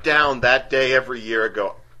mark down that day every year and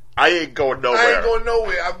go, I ain't going nowhere. I ain't going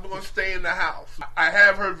nowhere. I'm going to stay in the house. I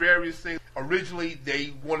have heard various things. Originally,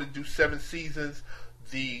 they wanted to do 7 seasons.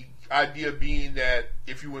 The idea being that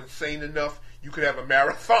if you were insane enough, you could have a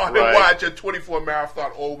marathon and watch a 24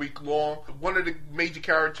 marathon all week long. One of the major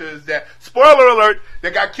characters that, spoiler alert,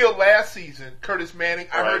 that got killed last season, Curtis Manning,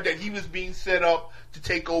 I heard that he was being set up to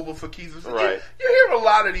take over for Kiefer. You hear a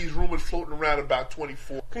lot of these rumors floating around about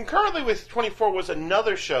 24. Concurrently with 24 was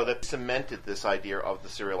another show that cemented this idea of the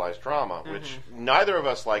serialized drama, which neither of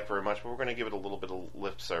us like very much, but we're going to give it a little bit of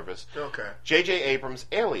lip service. Okay. J.J. Abrams'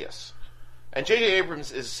 Alias. And J.J.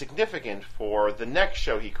 Abrams is significant for the next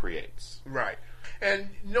show he creates. Right. And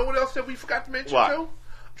you know what else that we forgot to mention, too?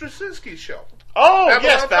 Straczynski's show. Oh,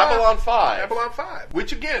 Babylon 5. Babylon 5.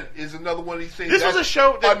 Which, again, is another one of these things. This was a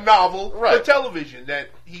show a novel for television that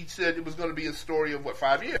he said it was going to be a story of,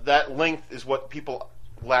 5 years? That length is what people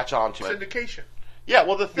latch on to. Syndication. Yeah,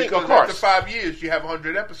 well, the thing, because of course. After 5 years, you have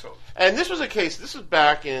 100 episodes. And this was a case, this was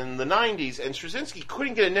back in the 90s, and Straczynski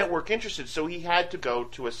couldn't get a network interested, so he had to go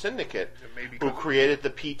to a syndicate who created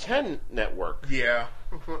the P10 network. Yeah.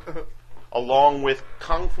 Along with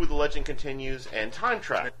Kung Fu The Legend Continues and Time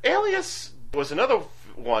Trap. Alias was another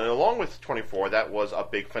one, along with 24, that was a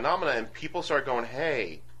big phenomenon, and people started going,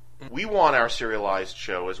 hey, we want our serialized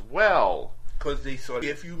show as well. Because they saw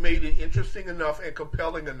if you made it interesting enough and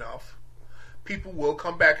compelling enough, people will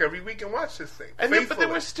come back every week and watch this thing. But there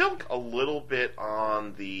was still a little bit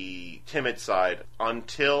on the timid side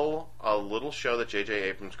until a little show that J.J.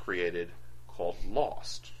 Abrams created called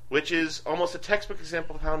Lost, which is almost a textbook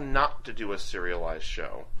example of how not to do a serialized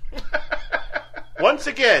show. Once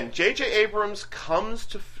again, J.J. Abrams comes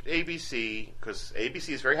to ABC, because ABC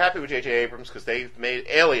is very happy with J.J. Abrams because they've made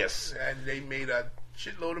Alias. And they made a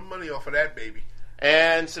shitload of money off of that baby.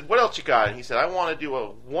 And said, what else you got? And he said, I want to do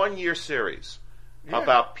a 1-year series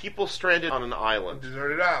about people stranded on an island.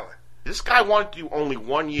 Deserted island. This guy wanted to do only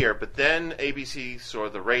 1 year, but then ABC saw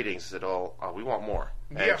the ratings and said, we want more.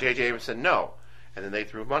 And J.J. Abrams said, no. And then they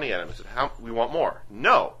threw money at him and said, we want more.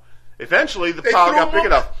 No. Eventually, the pile got big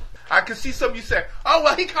enough. I can see some of you say,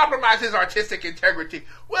 he compromised his artistic integrity.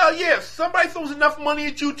 Well, yeah, if somebody throws enough money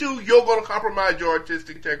at you, too, you're going to compromise your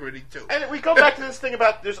artistic integrity, too. And we go back to this thing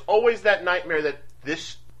about there's always that nightmare that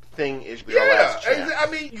this thing is your last chance. I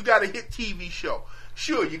mean, you got a hit TV show.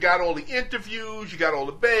 Sure, you got all the interviews, you got all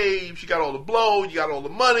the babes, you got all the blow, you got all the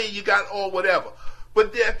money, you got all whatever.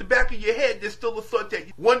 But at the back of your head, there's still the thought that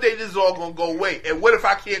one day this is all going to go away. And what if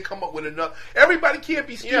I can't come up with another? Everybody can't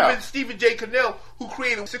be Stephen J. Cannell, who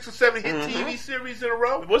created 6 or 7 hit TV series in a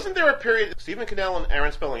row. Wasn't there a period, Stephen Cannell and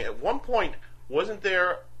Aaron Spelling, at one point, wasn't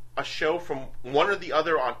there a show from one or the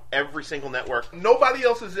other on every single network? Nobody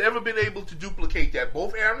else has ever been able to duplicate that.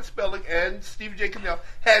 Both Aaron Spelling and Stephen J. Cannell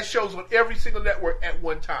had shows on every single network at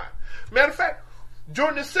one time. Matter of fact,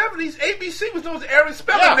 during the 70s, ABC was known as Aaron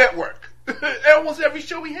Spelling Network. Almost every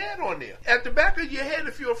show he had on there. At the back of your head,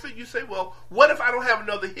 if you're a fit, you say, well, what if I don't have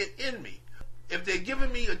another hit in me? If they're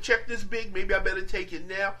giving me a check this big, maybe I better take it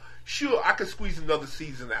now. Sure, I could squeeze another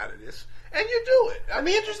season out of this. And you do it. And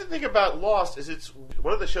the interesting thing about Lost is it's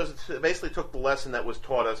one of the shows that basically took the lesson that was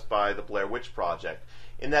taught us by the Blair Witch Project,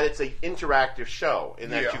 in that it's an interactive show,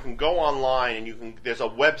 in that you can go online and there's a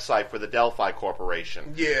website for the Delphi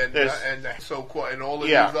Corporation. Yeah, and so-called, and all of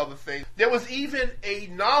these other things. There was even a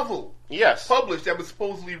novel published that was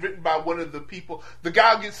supposedly written by one of the people. The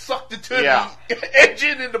guy gets sucked into the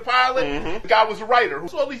engine in the pilot. The guy was a writer.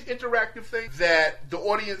 So all these interactive things that the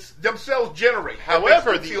audience themselves generate.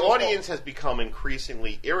 However, the audience has become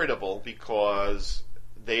increasingly irritable because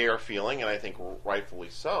they are feeling, and I think rightfully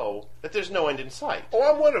so, that there's no end in sight.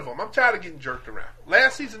 Oh, I'm one of them. I'm tired of getting jerked around.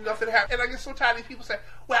 Last season, nothing happened. And I get so tired of people say,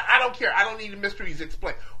 well, I don't care. I don't need the mysteries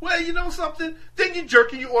explained. Well, you know something? Then you're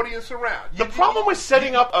jerking your audience around. The problem with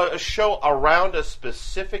setting up a show around a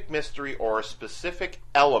specific mystery or a specific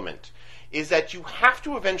element is that you have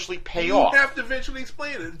to eventually pay off. You have to eventually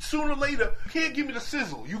explain it. Sooner or later, you can't give me the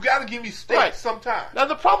sizzle. You got to give me steak sometime. Now,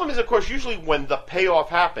 the problem is, of course, usually when the payoff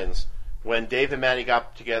happens, when Dave and Manny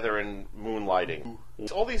got together in Moonlighting,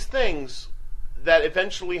 all these things that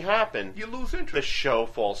eventually happen, you lose interest. The show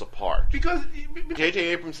falls apart. Because J.J.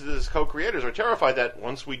 Abrams and his co-creators are terrified that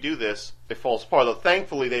once we do this, it falls apart. Though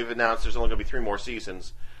thankfully, they've announced there's only going to be 3 more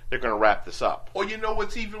seasons. They're going to wrap this up. Or you know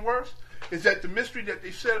what's even worse? Is that the mystery that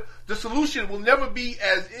they set, the solution will never be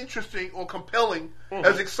as interesting or compelling,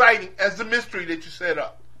 as exciting as the mystery that you set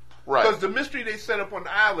up. Right. Because the mystery they set up on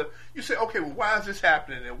the island, you say, okay, well, why is this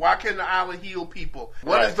happening? And why can the island heal people?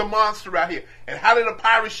 What is the monster out here? And how did a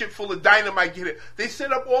pirate ship full of dynamite get it? They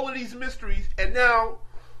set up all of these mysteries, and now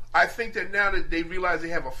I think that now that they realize they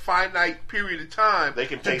have a finite period of time they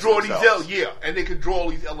can to draw these and they can draw all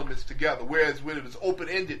these elements together. Whereas when it was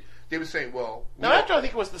open-ended, they were saying, well... Now, after I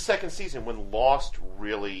think it was the second season when Lost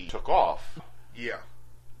really took off,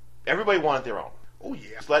 everybody wanted their own. Oh,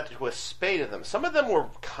 yeah. It's led to a spate of them. Some of them were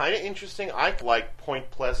kind of interesting. I like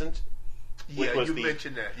Point Pleasant. Yeah, you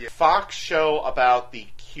mentioned that. Yeah. Fox show about the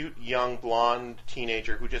cute young blonde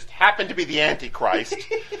teenager who just happened to be the Antichrist.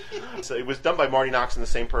 So it was done by Marty Knox and the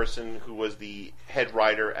same person who was the head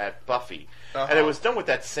writer at Buffy. And it was done with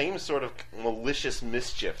that same sort of malicious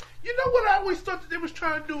mischief. You know what I always thought that they was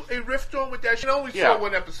trying to do a riff on with that? I only saw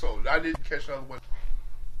one episode. I didn't catch the other one.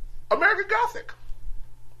 American Gothic.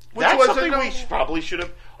 That's something we probably should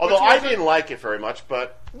have... Although I didn't like it very much,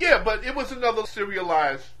 but... Yeah, but it was another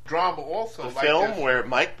serialized drama also. The film where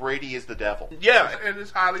Mike Brady is the devil. Yeah, and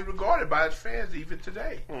it's highly regarded by its fans even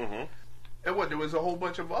today. Mm-hmm. And there was a whole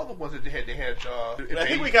bunch of other ones that they had I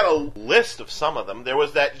think we got a list of some of them. There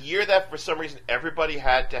was that year that for some reason everybody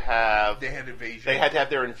had to have... They had Invasion. They had to have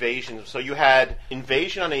their Invasion. So you had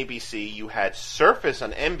Invasion on ABC, you had Surface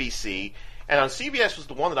on NBC... And on CBS was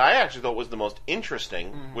the one that I actually thought was the most interesting,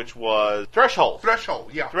 which was Threshold.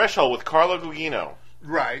 Threshold with Carlo Gugino.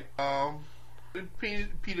 Right.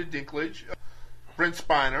 Peter Dinklage. Brent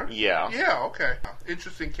Spiner. Yeah. Yeah, okay.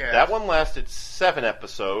 Interesting cast. That one lasted 7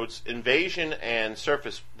 episodes. Invasion and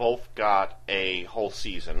Surface both got a whole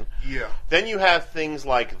season. Yeah. Then you have things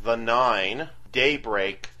like The Nine,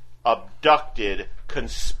 Daybreak, Abducted,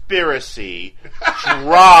 Conspiracy,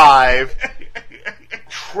 Drive,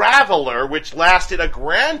 Traveler, which lasted a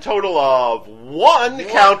grand total of one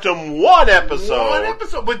episode. One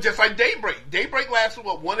episode, but just like Daybreak. Daybreak lasted,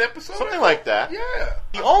 one episode? Something like that. Yeah.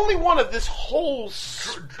 The only one of this whole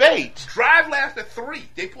spate. Drive lasted 3.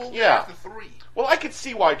 They pulled it after 3. Well, I could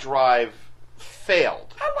see why Drive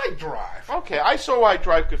failed. I like Drive. Okay, I saw why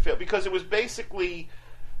Drive could fail, because it was basically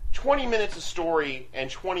 20 minutes of story and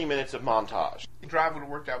 20 minutes of montage. Drive would have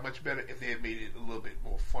worked out much better if they had made it a little bit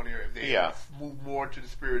more funnier, if they had moved more to the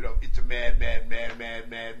spirit of it's a mad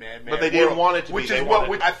But they didn't want it to which be. Which is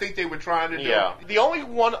what I think they were trying to do. Yeah. The only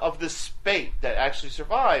one of the spate that actually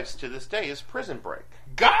survives to this day is Prison Break.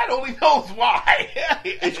 God only knows why.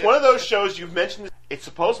 It's one of those shows you've mentioned. It's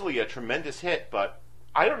supposedly a tremendous hit, but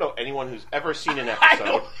I don't know anyone who's ever seen an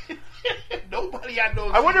episode. Nobody I know.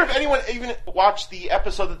 I wonder if anyone even watched the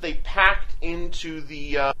episode that they packed into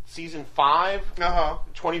the season 5,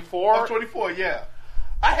 24. Oh, 24, yeah.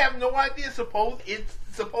 I have no idea. Supposedly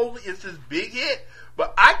it's this big hit,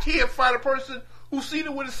 but I can't find a person who's seen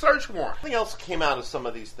it with a search warrant. Something else came out of some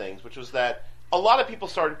of these things, which was that a lot of people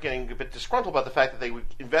started getting a bit disgruntled about the fact that they would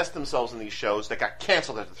invest themselves in these shows that got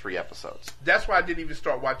canceled after 3 episodes. That's why I didn't even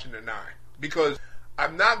start watching the 9, because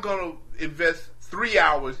I'm not going to invest 3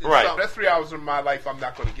 hours in something. That's 3 hours of my life I'm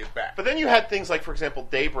not going to get back. But then you had things like, for example,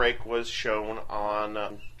 Daybreak was shown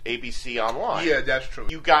on ABC Online. Yeah, that's true.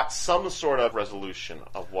 You got some sort of resolution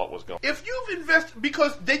of what was going on. If you've invested,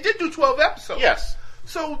 because they did do 12 episodes. Yes.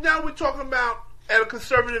 So now we're talking about at a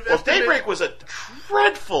conservative estimate. Daybreak was a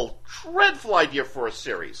dreadful idea for a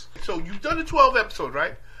series. So you've done the 12 episodes,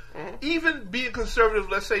 right? Mm-hmm. Even being conservative,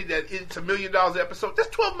 let's say that it's $1 million episode. That's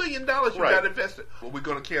 $12 million you got invested. Well, we're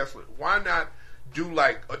going to cancel it. Why not do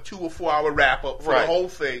like a 2 or 4 hour wrap up for the whole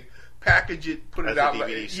thing, package it, put it out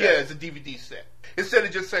like as a DVD set. Instead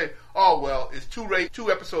of just saying, oh well, it's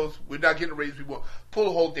 2 episodes, we're not getting the ratings we want. Pull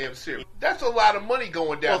the whole damn series. That's a lot of money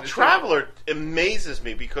going down. Well, Traveler amazes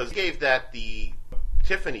me because he gave that the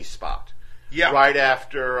Tiffany spot right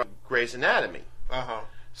after Grey's Anatomy.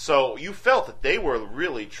 So you felt that they were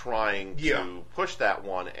really trying to push that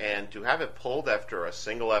one, and to have it pulled after a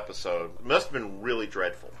single episode must have been really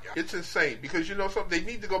dreadful. It's insane, because you know something, they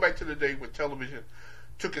need to go back to the day when television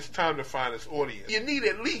took its time to find its audience. You need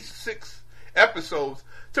at least 6 episodes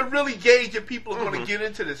to really gauge if people are going to get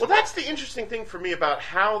into this. Well, that's the interesting thing for me about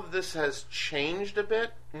how this has changed a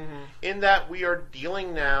bit, in that we are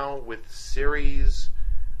dealing now with series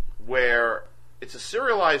where it's a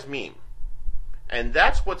serialized meme. And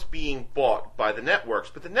that's what's being bought by the networks,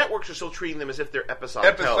 but the networks are still treating them as if they're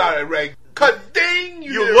episodic. Right? Cause ding,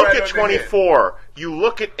 you look at 24, you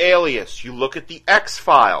look at Alias, you look at the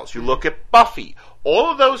X-Files, you look at Buffy.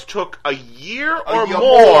 All of those took a year or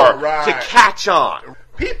more to catch on.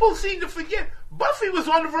 People seem to forget Buffy was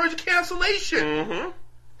on the verge of cancellation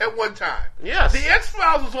at one time. Yes. The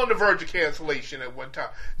X-Files was on the verge of cancellation at one time.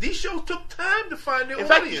 These shows took time to find their audience. In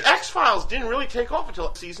fact, the X-Files didn't really take off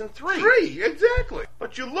until season 3. Exactly.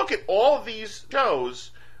 But you look at all of these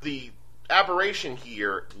shows, the aberration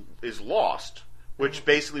here is Lost, which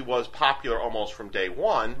basically was popular almost from day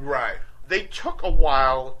one. Right. They took a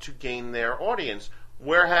while to gain their audience,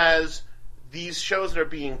 whereas these shows that are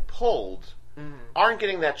being pulled aren't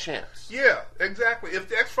getting that chance. Yeah, exactly. If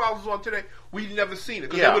the X-Files was on today, we'd never seen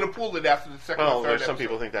it, because they would have pulled it after the second or third there's some episode.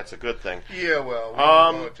 people think that's a good thing. Yeah, well,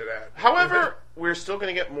 we'll go into that. However, we're still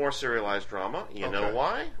going to get more serialized drama. You know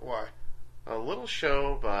why? Why? A little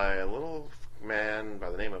show by a little man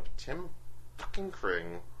by the name of Tim fucking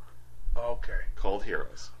Kring. Okay. Called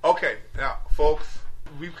Heroes. Okay, now, folks,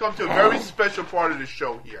 we've come to a very special part of the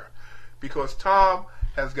show here, because Tom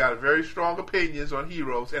has got very strong opinions on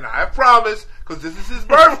Heroes, and I promise, because this is his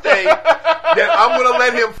birthday, that I'm going to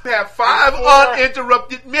let him have 5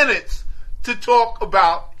 uninterrupted minutes to talk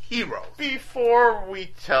about Heroes. Before we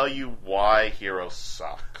tell you why Heroes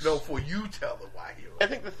sucks. No, for you tell them why Heroes. I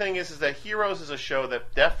think the thing is that Heroes is a show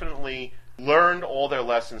that definitely learned all their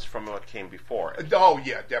lessons from what came before it. Oh,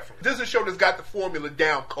 yeah, definitely. This is a show that's got the formula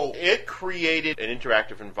down cold. It created an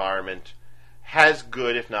interactive environment as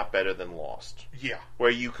good, if not better, than Lost. Yeah. Where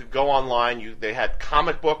you could go online, they had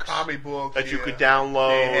comic books that you could download.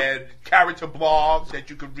 They had character blogs that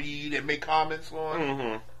you could read and make comments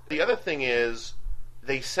on. The other thing is,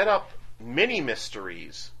 they set up mini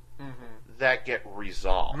mysteries that get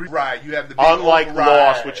resolved. Right, you have the big unlike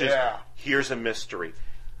Lost, which is, here's a mystery.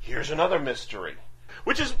 Here's another mystery.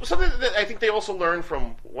 Which is something that I think they also learned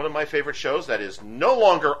from one of my favorite shows that is no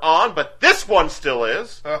longer on, but this one still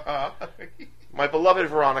is. My beloved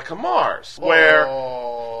Veronica Mars, where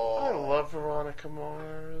I love Veronica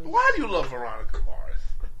Mars. Why do you love Veronica Mars?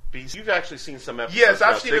 Because you've actually seen some episodes. Yes,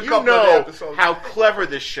 I've seen a couple of episodes. How clever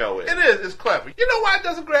this show is. It is. It's clever. You know why it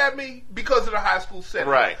doesn't grab me? Because of the high school setting.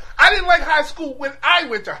 Right. I didn't like high school when I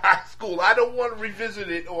went to high school. I don't want to revisit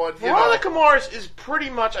it on. Veronica Mars is pretty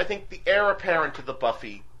much, I think, the heir apparent to the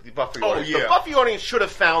Buffy audience. Yeah. The Buffy audience should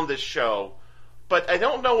have found this show, but I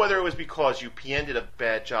don't know whether it was because UPN did a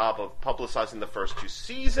bad job of publicizing the first 2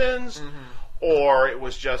 seasons, or it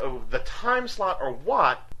was just the time slot, or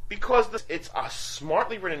what. Because it's a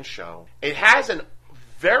smartly written show. It has a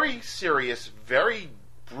very serious, very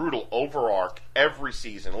brutal overarch every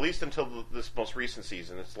season, at least until this most recent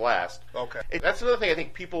season. It's the last. Okay. That's another thing. I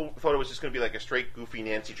think people thought it was just going to be like a straight, goofy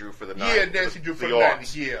Nancy Drew for the 90s. Yeah, Nancy Drew for the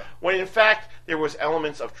 90s, yeah. When in fact, there was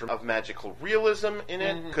elements of magical realism in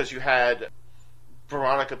it, because you had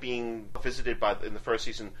Veronica being visited in the first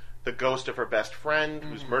season, the ghost of her best friend,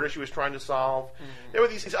 whose murder she was trying to solve. There were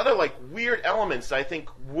these other weird elements that I think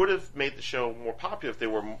would have made the show more popular if they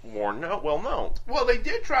were more well known. Well, they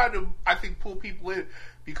did try to, I think, pull people in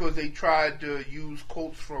because they tried to use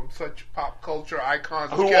quotes from such pop culture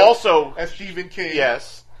icons as Stephen King.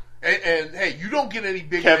 Yes. And hey, you don't get any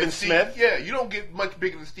bigger Kevin than Smith. You don't get much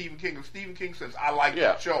bigger than Stephen King. If Stephen King says, I like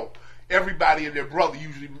that show, everybody and their brother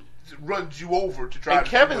usually runs you over to try. And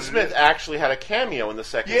Kevin Smith actually had a cameo in the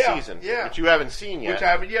second season, which you haven't seen yet. Which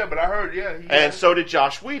I haven't yet, but I heard, and so did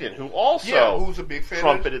Josh Whedon, who also who's a big fan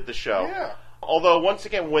trumpeted the show. Yeah. Although, once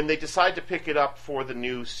again, when they decide to pick it up for the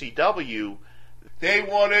new CW, they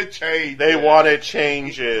wanted changes. They wanted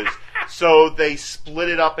changes. So they split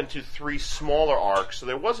it up into 3 smaller arcs, so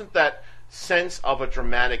there wasn't that sense of a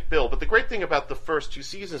dramatic build. But the great thing about the first 2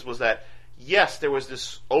 seasons was that, yes, there was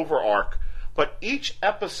this over-arc, but each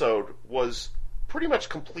episode was pretty much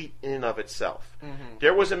complete in and of itself.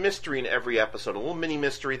 There was a mystery in every episode, a little mini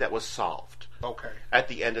mystery that was solved at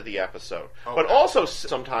the end of the episode. But also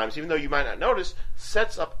sometimes, even though you might not notice,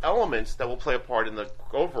 sets up elements that will play a part in the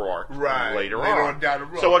overarch later on down the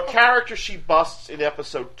road. So a character she busts in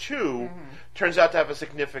episode 2 turns out to have a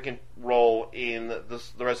significant role in the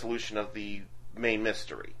resolution of the main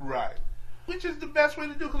mystery. Right. Which is the best way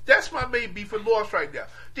to do it. That's my main beef with Lost right now.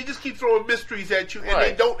 They just keep throwing mysteries at you, and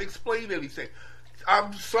they don't explain anything.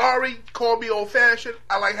 I'm sorry, call me old-fashioned.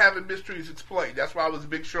 I like having mysteries explained. That's why I was a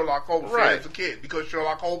big Sherlock Holmes fan as a kid, because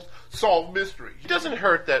Sherlock Holmes solved mysteries. It doesn't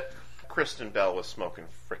hurt that Kristen Bell was smoking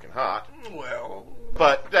freaking hot. Well,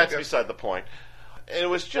 but that's beside the point. It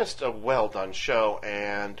was just a well-done show,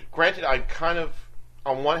 and granted, I kind of,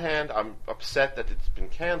 on one hand, I'm upset that it's been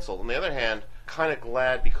canceled. On the other hand, kind of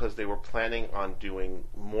glad because they were planning on doing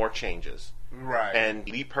more changes. Right. And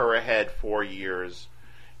leap her ahead 4 years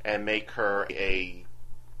and make her a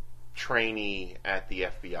trainee at the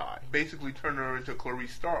FBI. Basically turn her into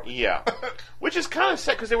Clarice Starling. Yeah. Which is kind of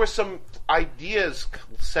sad because there were some ideas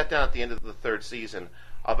set down at the end of the third season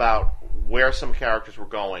about where some characters were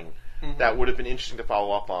going that would have been interesting to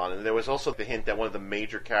follow up on. And there was also the hint that one of the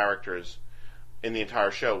major characters in the entire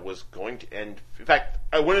show was going to end. In fact,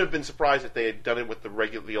 I wouldn't have been surprised if they had done it with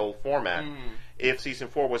the old format. If season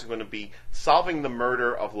 4 wasn't going to be solving the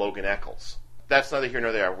murder of Logan Eccles. That's neither here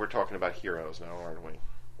nor there. We're talking about Heroes now, aren't we?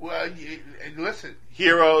 Well, listen.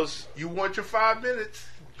 Heroes. You want your 5 minutes?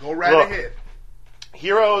 Go right ahead.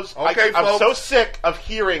 Heroes. Okay, I'm so sick of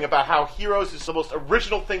hearing about how Heroes is the most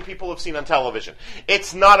original thing people have seen on television.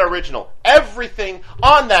 It's not original. Everything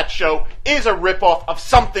on that show is a ripoff of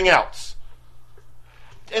something else.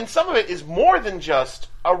 And some of it is more than just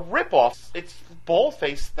a ripoff. It's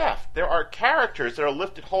bold-faced theft. There are characters that are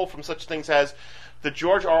lifted whole from such things as the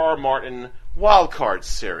George R.R. Martin Wildcard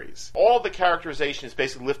series. All the characterization is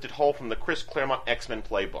basically lifted whole from the Chris Claremont X-Men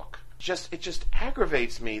playbook. It just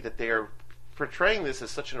aggravates me that they are portraying this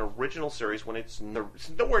as such an original series when it's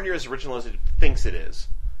nowhere near as original as it thinks it is,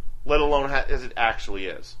 let alone as it actually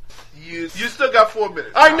is. You still got 4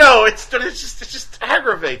 minutes. I know, it just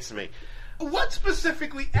aggravates me. What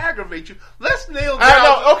specifically aggravates you? Let's nail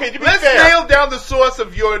down. To be fair, let's nail down the source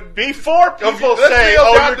of your. Before people say,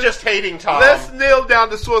 "Oh, you're just hating Tom," let's nail down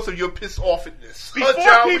the source of your piss offness.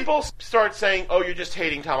 Before people start saying, "Oh, you're just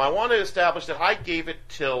hating Tom," I want to establish that I gave it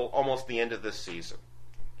till almost the end of this season,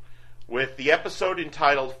 with the episode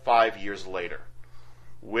entitled 5 Years Later,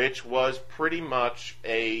 which was pretty much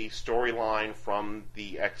a storyline from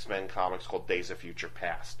the X-Men comics called Days of Future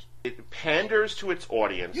Past. It panders to its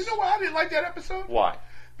audience. You know why I didn't like that episode? Why?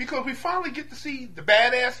 Because we finally get to see the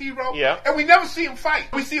badass hero, yeah, and we never see him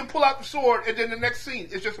fight. We see him pull out the sword, and then the next scene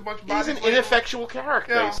is just a bunch of bodies. He's an ineffectual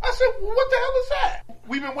character. Yeah. I said, well, what the hell is that?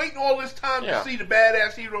 We've been waiting all this time to see the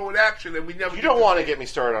badass hero in action, and we never. You don't want to get me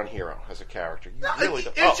started on Hero as a character. You really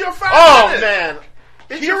don't. It's your 5 minutes. Oh, man.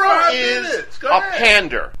 Hero is a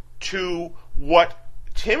pander to what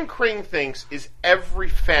Tim Kring thinks is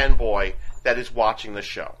every fanboy that is watching the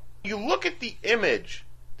show. You look at the image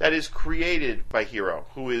that is created by Hero,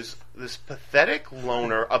 who is this pathetic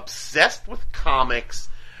loner, obsessed with comics,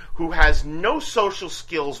 who has no social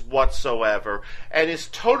skills whatsoever, and is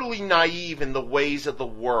totally naive in the ways of the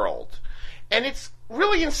world. And it's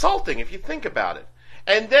really insulting if you think about it.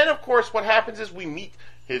 And then, of course, what happens is we meet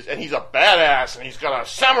and he's a badass, and he's got a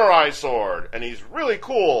samurai sword, and he's really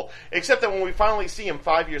cool. Except that when we finally see him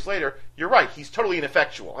 5 years later, you're right, he's totally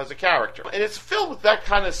ineffectual as a character. And it's filled with that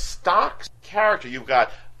kind of stock character. You've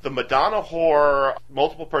got the Madonna whore,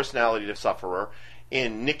 multiple personality sufferer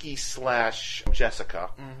in Nikki/Jessica.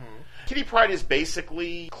 Kitty Pryde is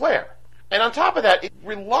basically Claire. And on top of that, it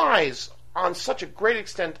relies on such a great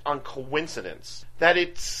extent on coincidence that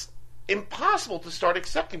it's impossible to start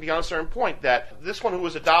accepting beyond a certain point that this one who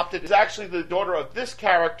was adopted is actually the daughter of this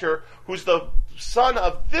character, who's the son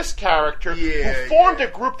of this character, who formed a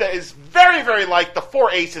group that is very, very like the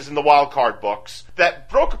Four Aces in the Wild Card books, that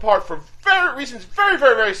broke apart for reasons very,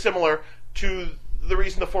 very, very similar to the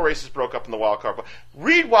reason the Four Aces broke up in the Wild Card book.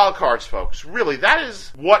 Read Wild Cards, folks. Really, that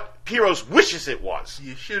is what Heroes wishes it was.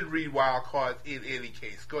 You should read Wild Cards in any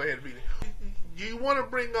case. Go ahead and read it. Do you want to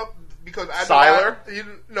bring up... Because Siler?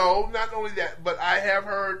 No, not only that, but I have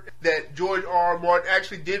heard that George R.R. Martin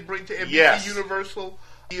actually did bring to NBC Universal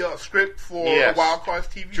the script for Wild Cards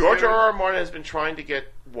TV series. George R.R. Martin has been trying to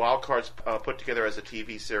get Wild Cards put together as a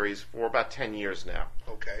TV series for about 10 years now.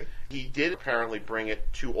 Okay. He did apparently bring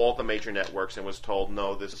it to all the major networks and was told,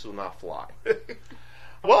 no, this will not fly.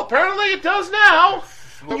 Well, apparently it does now.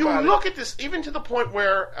 You look at this, even to the point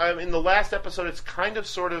where in the last episode it's kind of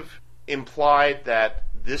sort of implied that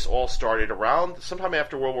this all started around sometime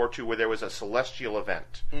after World War II, where there was a celestial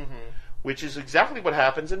event, which is exactly what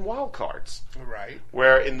happens in Wild Cards. Right.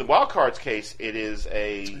 Where in the Wild Cards case, it is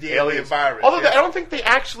the alien virus. Although I don't think they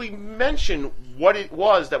actually mention what it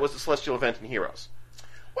was that was the celestial event in Heroes.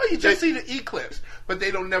 Well, you just see the eclipse, but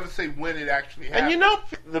they don't never say when it actually happened. And you know,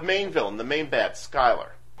 the main villain, the main bad, Skylar,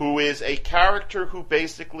 who is a character who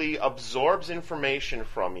basically absorbs information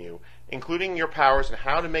from you, including your powers and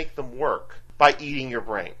how to make them work, by eating your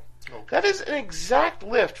brain. Okay. That is an exact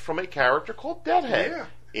lift from a character called Deadhead. Yeah.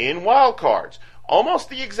 in wild cards. Almost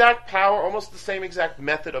the exact power, almost the same exact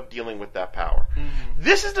method of dealing with that power.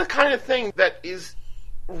 This is the kind of thing that is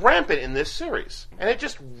rampant in this series. And it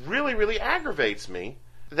just really, really aggravates me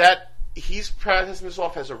that he's passing this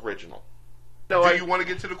off as original. No, do you want to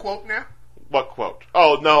get to the quote now? What quote?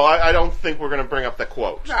 Oh, no, I don't think we're going to bring up the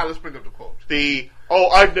quote. Nah, let's bring up the quote.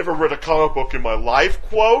 I've never read a comic book in my life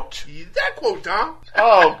quote. That quote, Tom.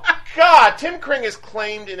 Oh, God. Tim Kring has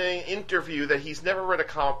claimed in an interview that he's never read a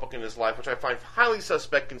comic book in his life, which I find highly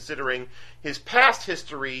suspect considering his past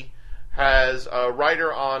history as a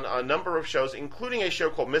writer on a number of shows, including a show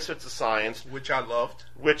called Misfits of Science. Which I loved.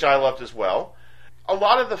 Which I loved as well. A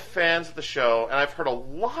lot of the fans of the show, and I've heard a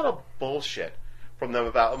lot of bullshit from them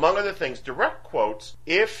about, among other things, direct quotes,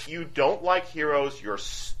 if you don't like Heroes, you're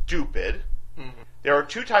stupid. Mm-hmm. There are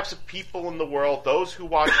two types of people in the world, those who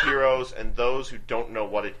watch Heroes and those who don't know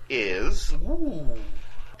what it is. Ooh.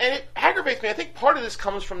 And it aggravates me. I think part of this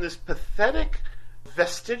comes from this pathetic,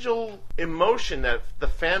 vestigial emotion that the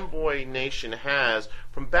fanboy nation has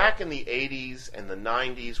from back in the 80s and the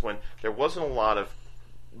 90s when there wasn't a lot of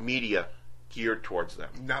media geared towards them.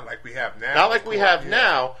 Not like we have now. Not like we have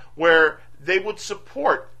now, where they would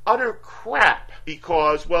support utter crap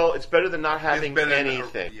because, well, it's better than not having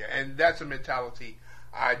anything. Yeah, and that's a mentality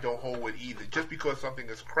I don't hold with either. Just because something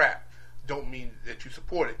is crap don't mean that you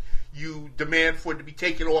support it. You demand for it to be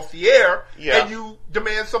taken off the air, and you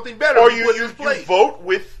demand something better. Or you vote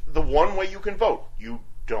with the one way you can vote. You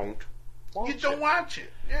don't watch it. You don't watch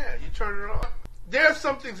it. Yeah, you turn it on. There are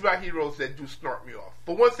some things about Heroes that do snort me off.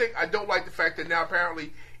 But one thing, I don't like the fact that now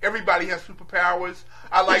apparently everybody has superpowers.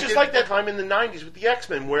 It's just like that time in the 90s with the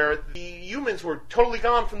X-Men where the humans were totally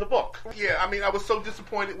gone from the book. Yeah, I mean, I was so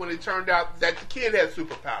disappointed when it turned out that the kid had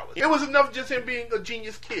superpowers. It was enough just him being a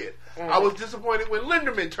genius kid. I was disappointed when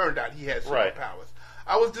Linderman turned out he had superpowers. Right.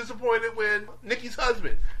 I was disappointed when Nikki's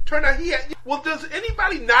husband turned out he had... Well, does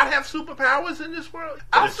anybody not have superpowers in this world?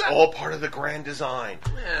 It's all part of the grand design.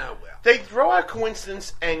 Yeah, well. They throw out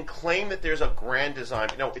coincidence and claim that there's a grand design.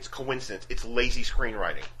 No, it's coincidence. It's lazy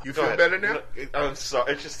screenwriting. You feel better now? I'm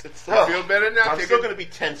sorry. You feel better now? I'm still going to be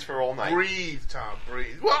tense for all night. Breathe, Tom,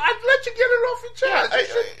 breathe. Well, I'd let you get it off your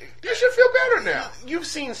chest. You should feel better now. You've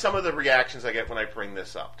seen some of the reactions I get when I bring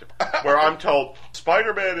this up, where I'm told,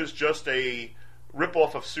 Spider-Man is just a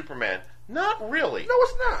rip-off of Superman. Not really. No,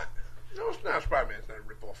 it's not. No, it's not. Spider-Man's not a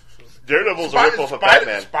rip-off of Superman. Daredevil's a rip-off of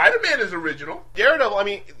Batman. Spider-Man is original. Daredevil, I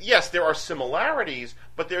mean, yes, there are similarities,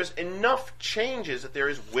 but there's enough changes that there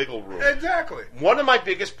is wiggle room. Exactly. One of my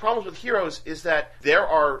biggest problems with Heroes is that there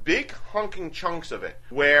are big hunking chunks of it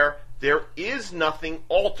where there is nothing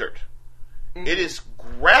altered. Mm-hmm. It is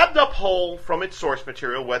grabbed up whole from its source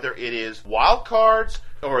material, whether it is Wild Cards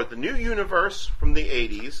or the New Universe from the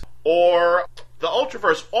 80s or the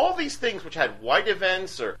Ultraverse. All these things which had white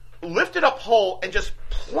events or lifted up whole and just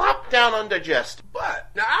plopped down undigested. But,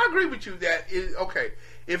 now I agree with you that,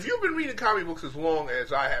 if you've been reading comic books as long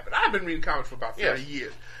as I have, and I've been reading comics for about 30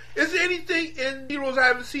 years, is there anything in Heroes I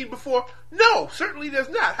haven't seen before? No, certainly there's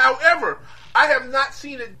not. However, I have not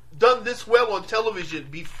seen it done this well on television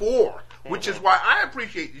before, which is why I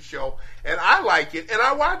appreciate the show, and I like it, and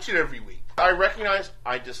I watch it every week. I recognize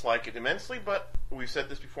I dislike it immensely, but we've said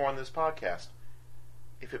this before on this podcast.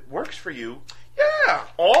 If it works for you,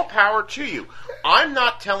 all power to you. I'm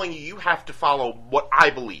not telling you have to follow what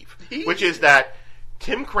I believe, which is that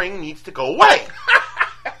Tim Kring needs to go away.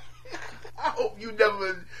 I hope you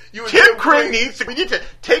never... Tim Kring needs to... We need to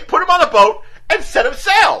put him on a boat and set him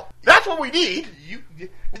sail. That's what we need.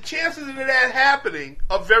 The chances of that happening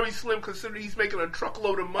are very slim considering he's making a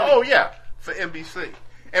truckload of money. Oh, yeah. For NBC.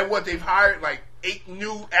 And what, they've hired like 8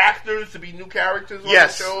 new actors to be new characters on the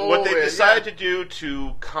show? What they've decided to do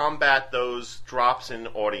to combat those drops in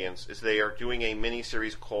audience is they are doing a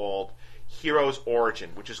miniseries called Heroes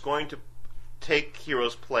Origin, which is going to take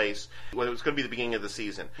Heroes' place. Well, it's going to be the beginning of the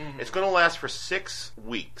season. Mm-hmm. It's going to last for 6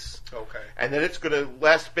 weeks. Okay. And then it's going to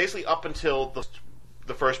last basically up until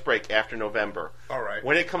the first break after November. All right.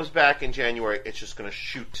 When it comes back in January, it's just going to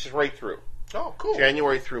shoot straight through. Oh, cool.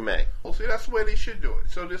 January through May. Well, see, that's the way they should do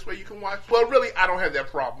it. So this way you can watch. Well, really, I don't have that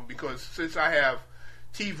problem because since I have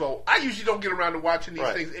TiVo, I usually don't get around to watching these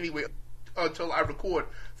things anyway until I record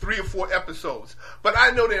 3 or 4 episodes. But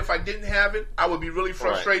I know that if I didn't have it, I would be really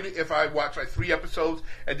frustrated if I watched like 3 episodes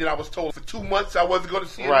and then I was told for 2 months I wasn't going to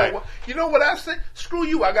see it. Right. You know what I say? Screw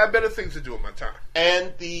you. I got better things to do in my time.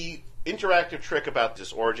 And the interactive trick about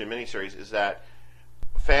this Origin miniseries is that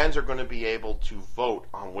fans are going to be able to vote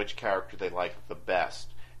on which character they like the best.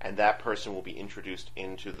 and that person will be introduced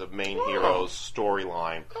into the main hero's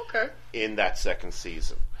storyline in that second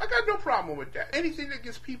season. I got no problem with that. Anything that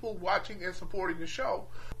gets people watching and supporting the show,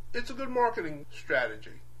 it's a good marketing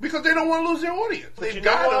strategy. Because they don't want to lose their audience. They've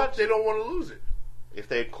got it, they don't want to lose it. If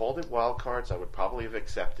they had called it Wild Cards, I would probably have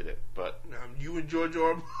accepted it. But you and George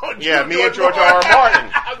R. R. Martin. Yeah, me and George R. R.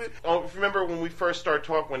 Martin. Remember when we first started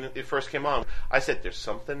talking, when it first came on, I said, there's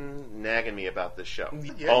something nagging me about this show.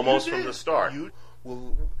 Yeah, almost from the start. And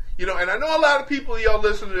I know a lot of people, y'all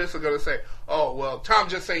listening to this, are going to say, oh, well, Tom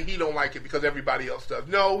just saying he don't like it because everybody else does.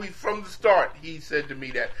 No, from the start, he said to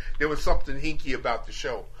me that there was something hinky about the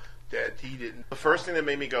show that he didn't. The first thing that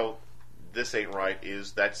made me go, this ain't right,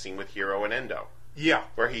 is that scene with Hero and Endo. Yeah.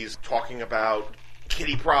 Where he's talking about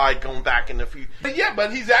Kitty Pryde going back in the future. Yeah,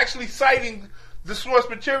 but he's actually citing the source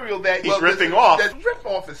material that he's ripping off. That rip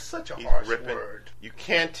off is such a harsh word. You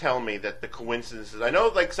can't tell me that the coincidences. I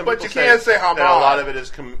know, like some but people you can't say how that a lot of it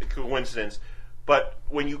is coincidence. But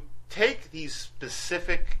when you take these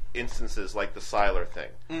specific instances, like the Siler thing,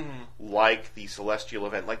 like the Celestial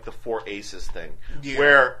event, like the Four Aces thing,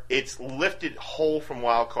 where it's lifted whole from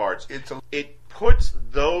Wild Cards, it puts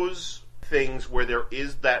those things where there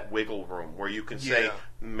is that wiggle room where you can say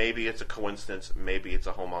maybe it's a coincidence, maybe it's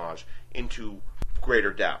a homage, into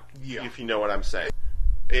greater doubt, if you know what I'm saying.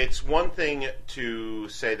 It's one thing to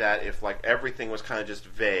say that if like everything was kind of just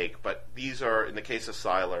vague, but these are, in the case of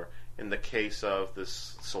Siler, in the case of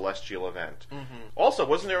this Celestial event. Also,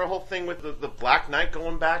 wasn't there a whole thing with the Black Knight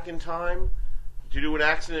going back in time due to an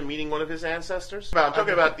accident and meeting one of his ancestors? I'm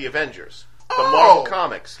talking about the Avengers. The Marvel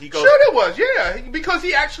Comics. He goes, sure, there was, yeah. Because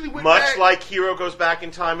he actually went much back. like Hero goes back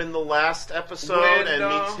in time in the last episode and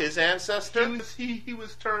meets his ancestor. He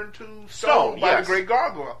was turned to stone by the Great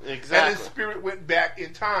Gargoyle. Exactly. And his spirit went back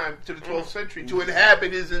in time to the 12th century to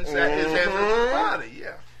inhabit his ancestor's body,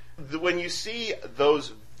 When you see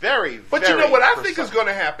those very, but you know what I think is going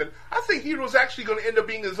to happen? I think Hero's actually going to end up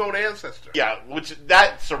being his own ancestor. Yeah,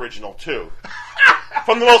 that's original, too.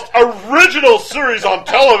 From the most original series on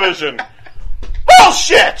television.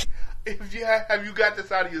 Bullshit! Have you got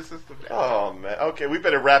this out of your system now? Oh, man. Okay, we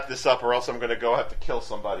better wrap this up or else I'm going to go have to kill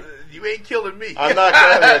somebody. You ain't killing me. I'm not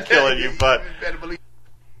going to kill you, but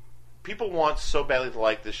people want so badly to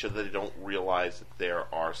like this show that they don't realize that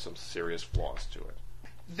there are some serious flaws to it.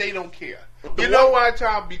 They don't care. You know why,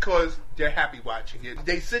 Tom? Because they're happy watching it.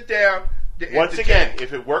 They sit down. Once again,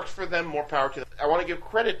 if it works for them, more power to them. I want to give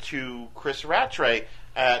credit to Chris Rattray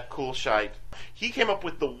at Cool Shite. He came up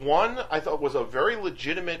with the one I thought was a very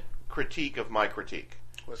legitimate critique of my critique.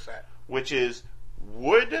 What's that? Which is,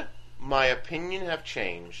 would my opinion have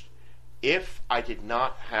changed if I did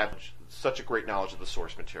not have such a great knowledge of the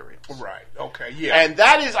source materials? Right. Okay. Yeah. And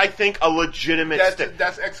that is, I think, a legitimate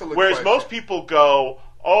That's excellent. Whereas question. most people go,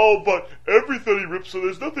 oh, but everything he rips, so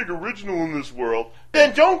there's nothing original in this world.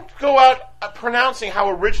 Then don't go out pronouncing how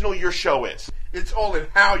original your show is. It's all in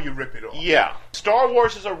how you rip it off. Yeah. Star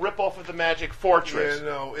Wars is a rip-off of the Magic Fortress. Yeah,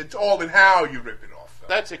 no, it's all in how you rip it off. Though.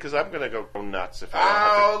 That's it, because I'm going to go nuts if I don't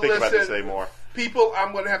have to think about this anymore. People,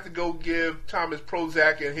 I'm going to have to go give Thomas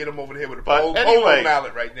Prozac and hit him over the head with a pole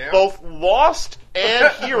mallet right now. Both Lost and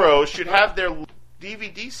Hero should have their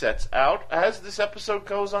DVD sets out as this episode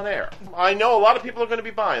goes on air. I know a lot of people are going to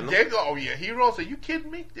be buying them. They go, oh yeah, Heroes, are you kidding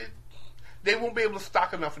me? They won't be able to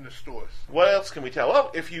stock enough in the stores. What else can we tell? Well,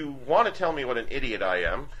 if you want to tell me what an idiot I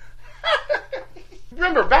am...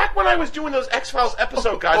 Remember, back when I was doing those X-Files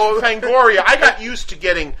episode guides for Fangoria, I got used to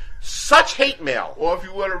getting such hate mail. Or if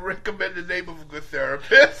you want to recommend the name of a good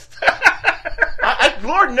therapist.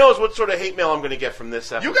 Lord knows what sort of hate mail I'm going to get from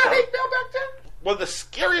this episode. You got hate mail back then? One of the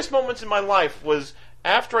scariest moments in my life was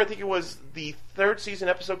after I think it was the third season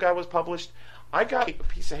episode guide was published. I got a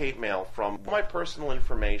piece of hate mail from my personal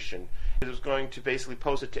information. It was going to basically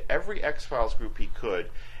post it to every X-Files group he could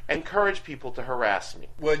and encourage people to harass me.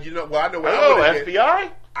 Well, I know what I would have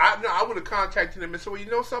FBI? I would have contacted him and said, well,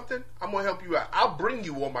 you know something? I'm going to help you out. I'll bring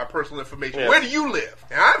you all my personal information. Yeah. Where do you live?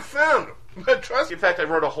 And I found him. Trust me. In fact, I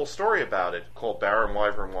wrote a whole story about it called Baron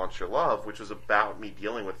Wyvern Wants Your Love, which was about me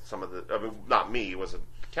dealing with some of the... I mean, not me. It was a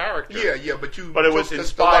character. Yeah, but you... But it was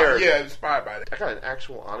inspired. Inspired by that. I got an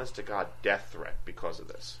actual honest-to-God death threat because of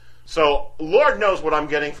this. So, Lord knows what I'm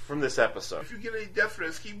getting from this episode. If you get any death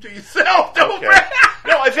threats, keep them to yourself. Don't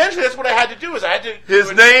No, eventually that's what I had to do.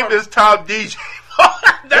 His name is Tom DJ.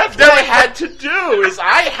 That's what I had to do, is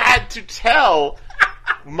I had to tell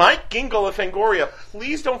Mike Gingle of Fangoria,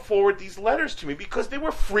 please don't forward these letters to me because they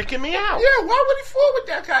were freaking me out. Yeah, why would he forward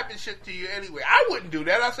that type of shit to you anyway? I wouldn't do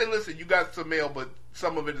that. I'd say, listen, you got some mail, but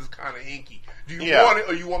some of it is kind of hinky. Do you want it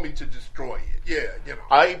or you want me to destroy it? Yeah, you know.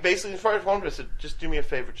 I basically, as far as one, I said, just do me a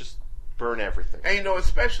favor, just burn everything. And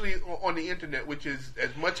especially on the internet, which is,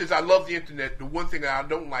 as much as I love the internet, the one thing that I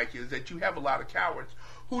don't like is that you have a lot of cowards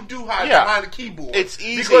who do hide behind the keyboard. It's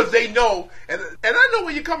easy. Because they know, and I know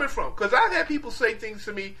where you're coming from, because I've had people say things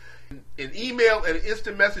to me in email and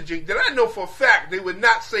instant messaging that I know for a fact they would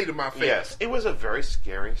not say to my face. Yes, it was a very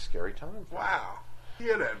scary, scary time. Wow.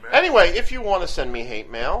 Hear that, man. Anyway, if you want to send me hate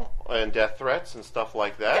mail and death threats and stuff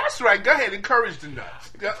like that. That's right. Go ahead. Encourage the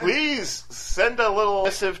nuts. Please send a little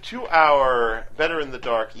missive to our Better in the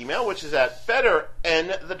Dark email, which is at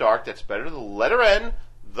betterNthedark. That's better, the letter N,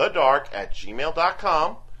 the dark, at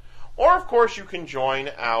gmail.com. Or, of course, you can join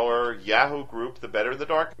our Yahoo group, the Better in the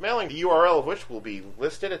Dark mailing, the URL of which will be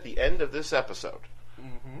listed at the end of this episode.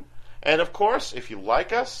 Mm-hmm. And, of course, if you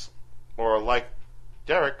like us, or like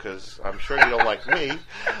Derrick, because I'm sure you don't like me.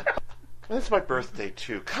 It's my birthday,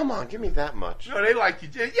 too. Come on, give me that much. No, they like you.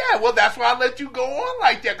 Yeah, well, that's why I let you go on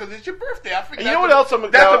like that, because it's your birthday. I forget. You know what else I'm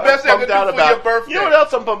that's the best thing to do for your birthday. You know what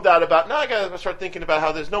else I'm bummed out about? Now I got to start thinking about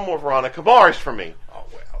how there's no more Veronica Mars for me. Oh,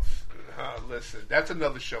 well, listen, that's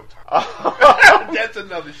another show time. That's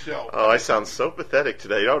another show. Oh, I sound so pathetic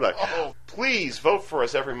today, don't I? Oh. Please vote for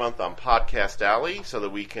us every month on Podcast Alley so that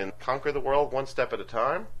we can conquer the world one step at a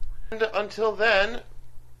time. And until then,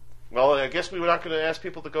 well, I guess we're not going to ask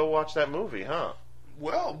people to go watch that movie, huh?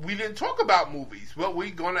 Well, we didn't talk about movies. Well,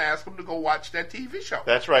 we're going to ask them to go watch that TV show.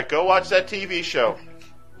 That's right. Go watch that TV show.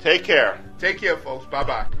 Take care. Take care, folks.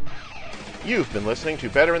 Bye-bye. You've been listening to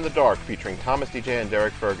Better in the Dark featuring Thomas DJ and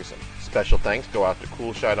Derrick Ferguson. Special thanks go out to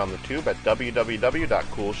Cool Shite on the Tube at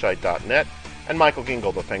www.coolshite.net and Michael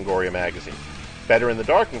Gingold of Fangoria Magazine. Better in the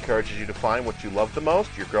Dark encourages you to find what you love the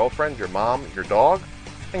most, your girlfriend, your mom, your dog,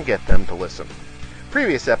 and get them to listen.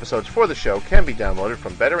 Previous episodes for the show can be downloaded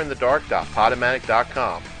from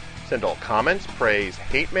betterinthedark.podomatic.com. Send all comments, praise,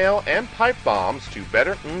 hate mail, and pipe bombs to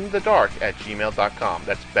betterinthedark@gmail.com.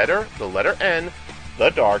 That's better, the letter N, the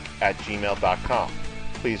dark, @gmail.com.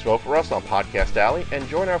 Please vote for us on Podcast Alley and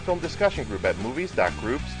join our film discussion group at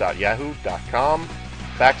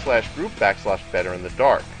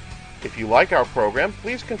movies.groups.yahoo.com/group/betterinthedark. If you like our program,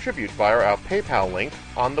 please contribute via our PayPal link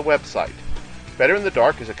on the website. Better in the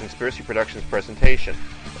Dark is a Conspiracy Productions presentation.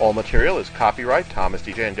 All material is copyright Thomas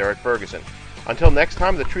DJ and Derrick Ferguson. Until next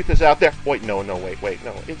time, the truth is out there. Wait, no.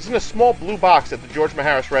 It's in a small blue box at the George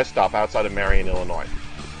Maharis rest stop outside of Marion, Illinois.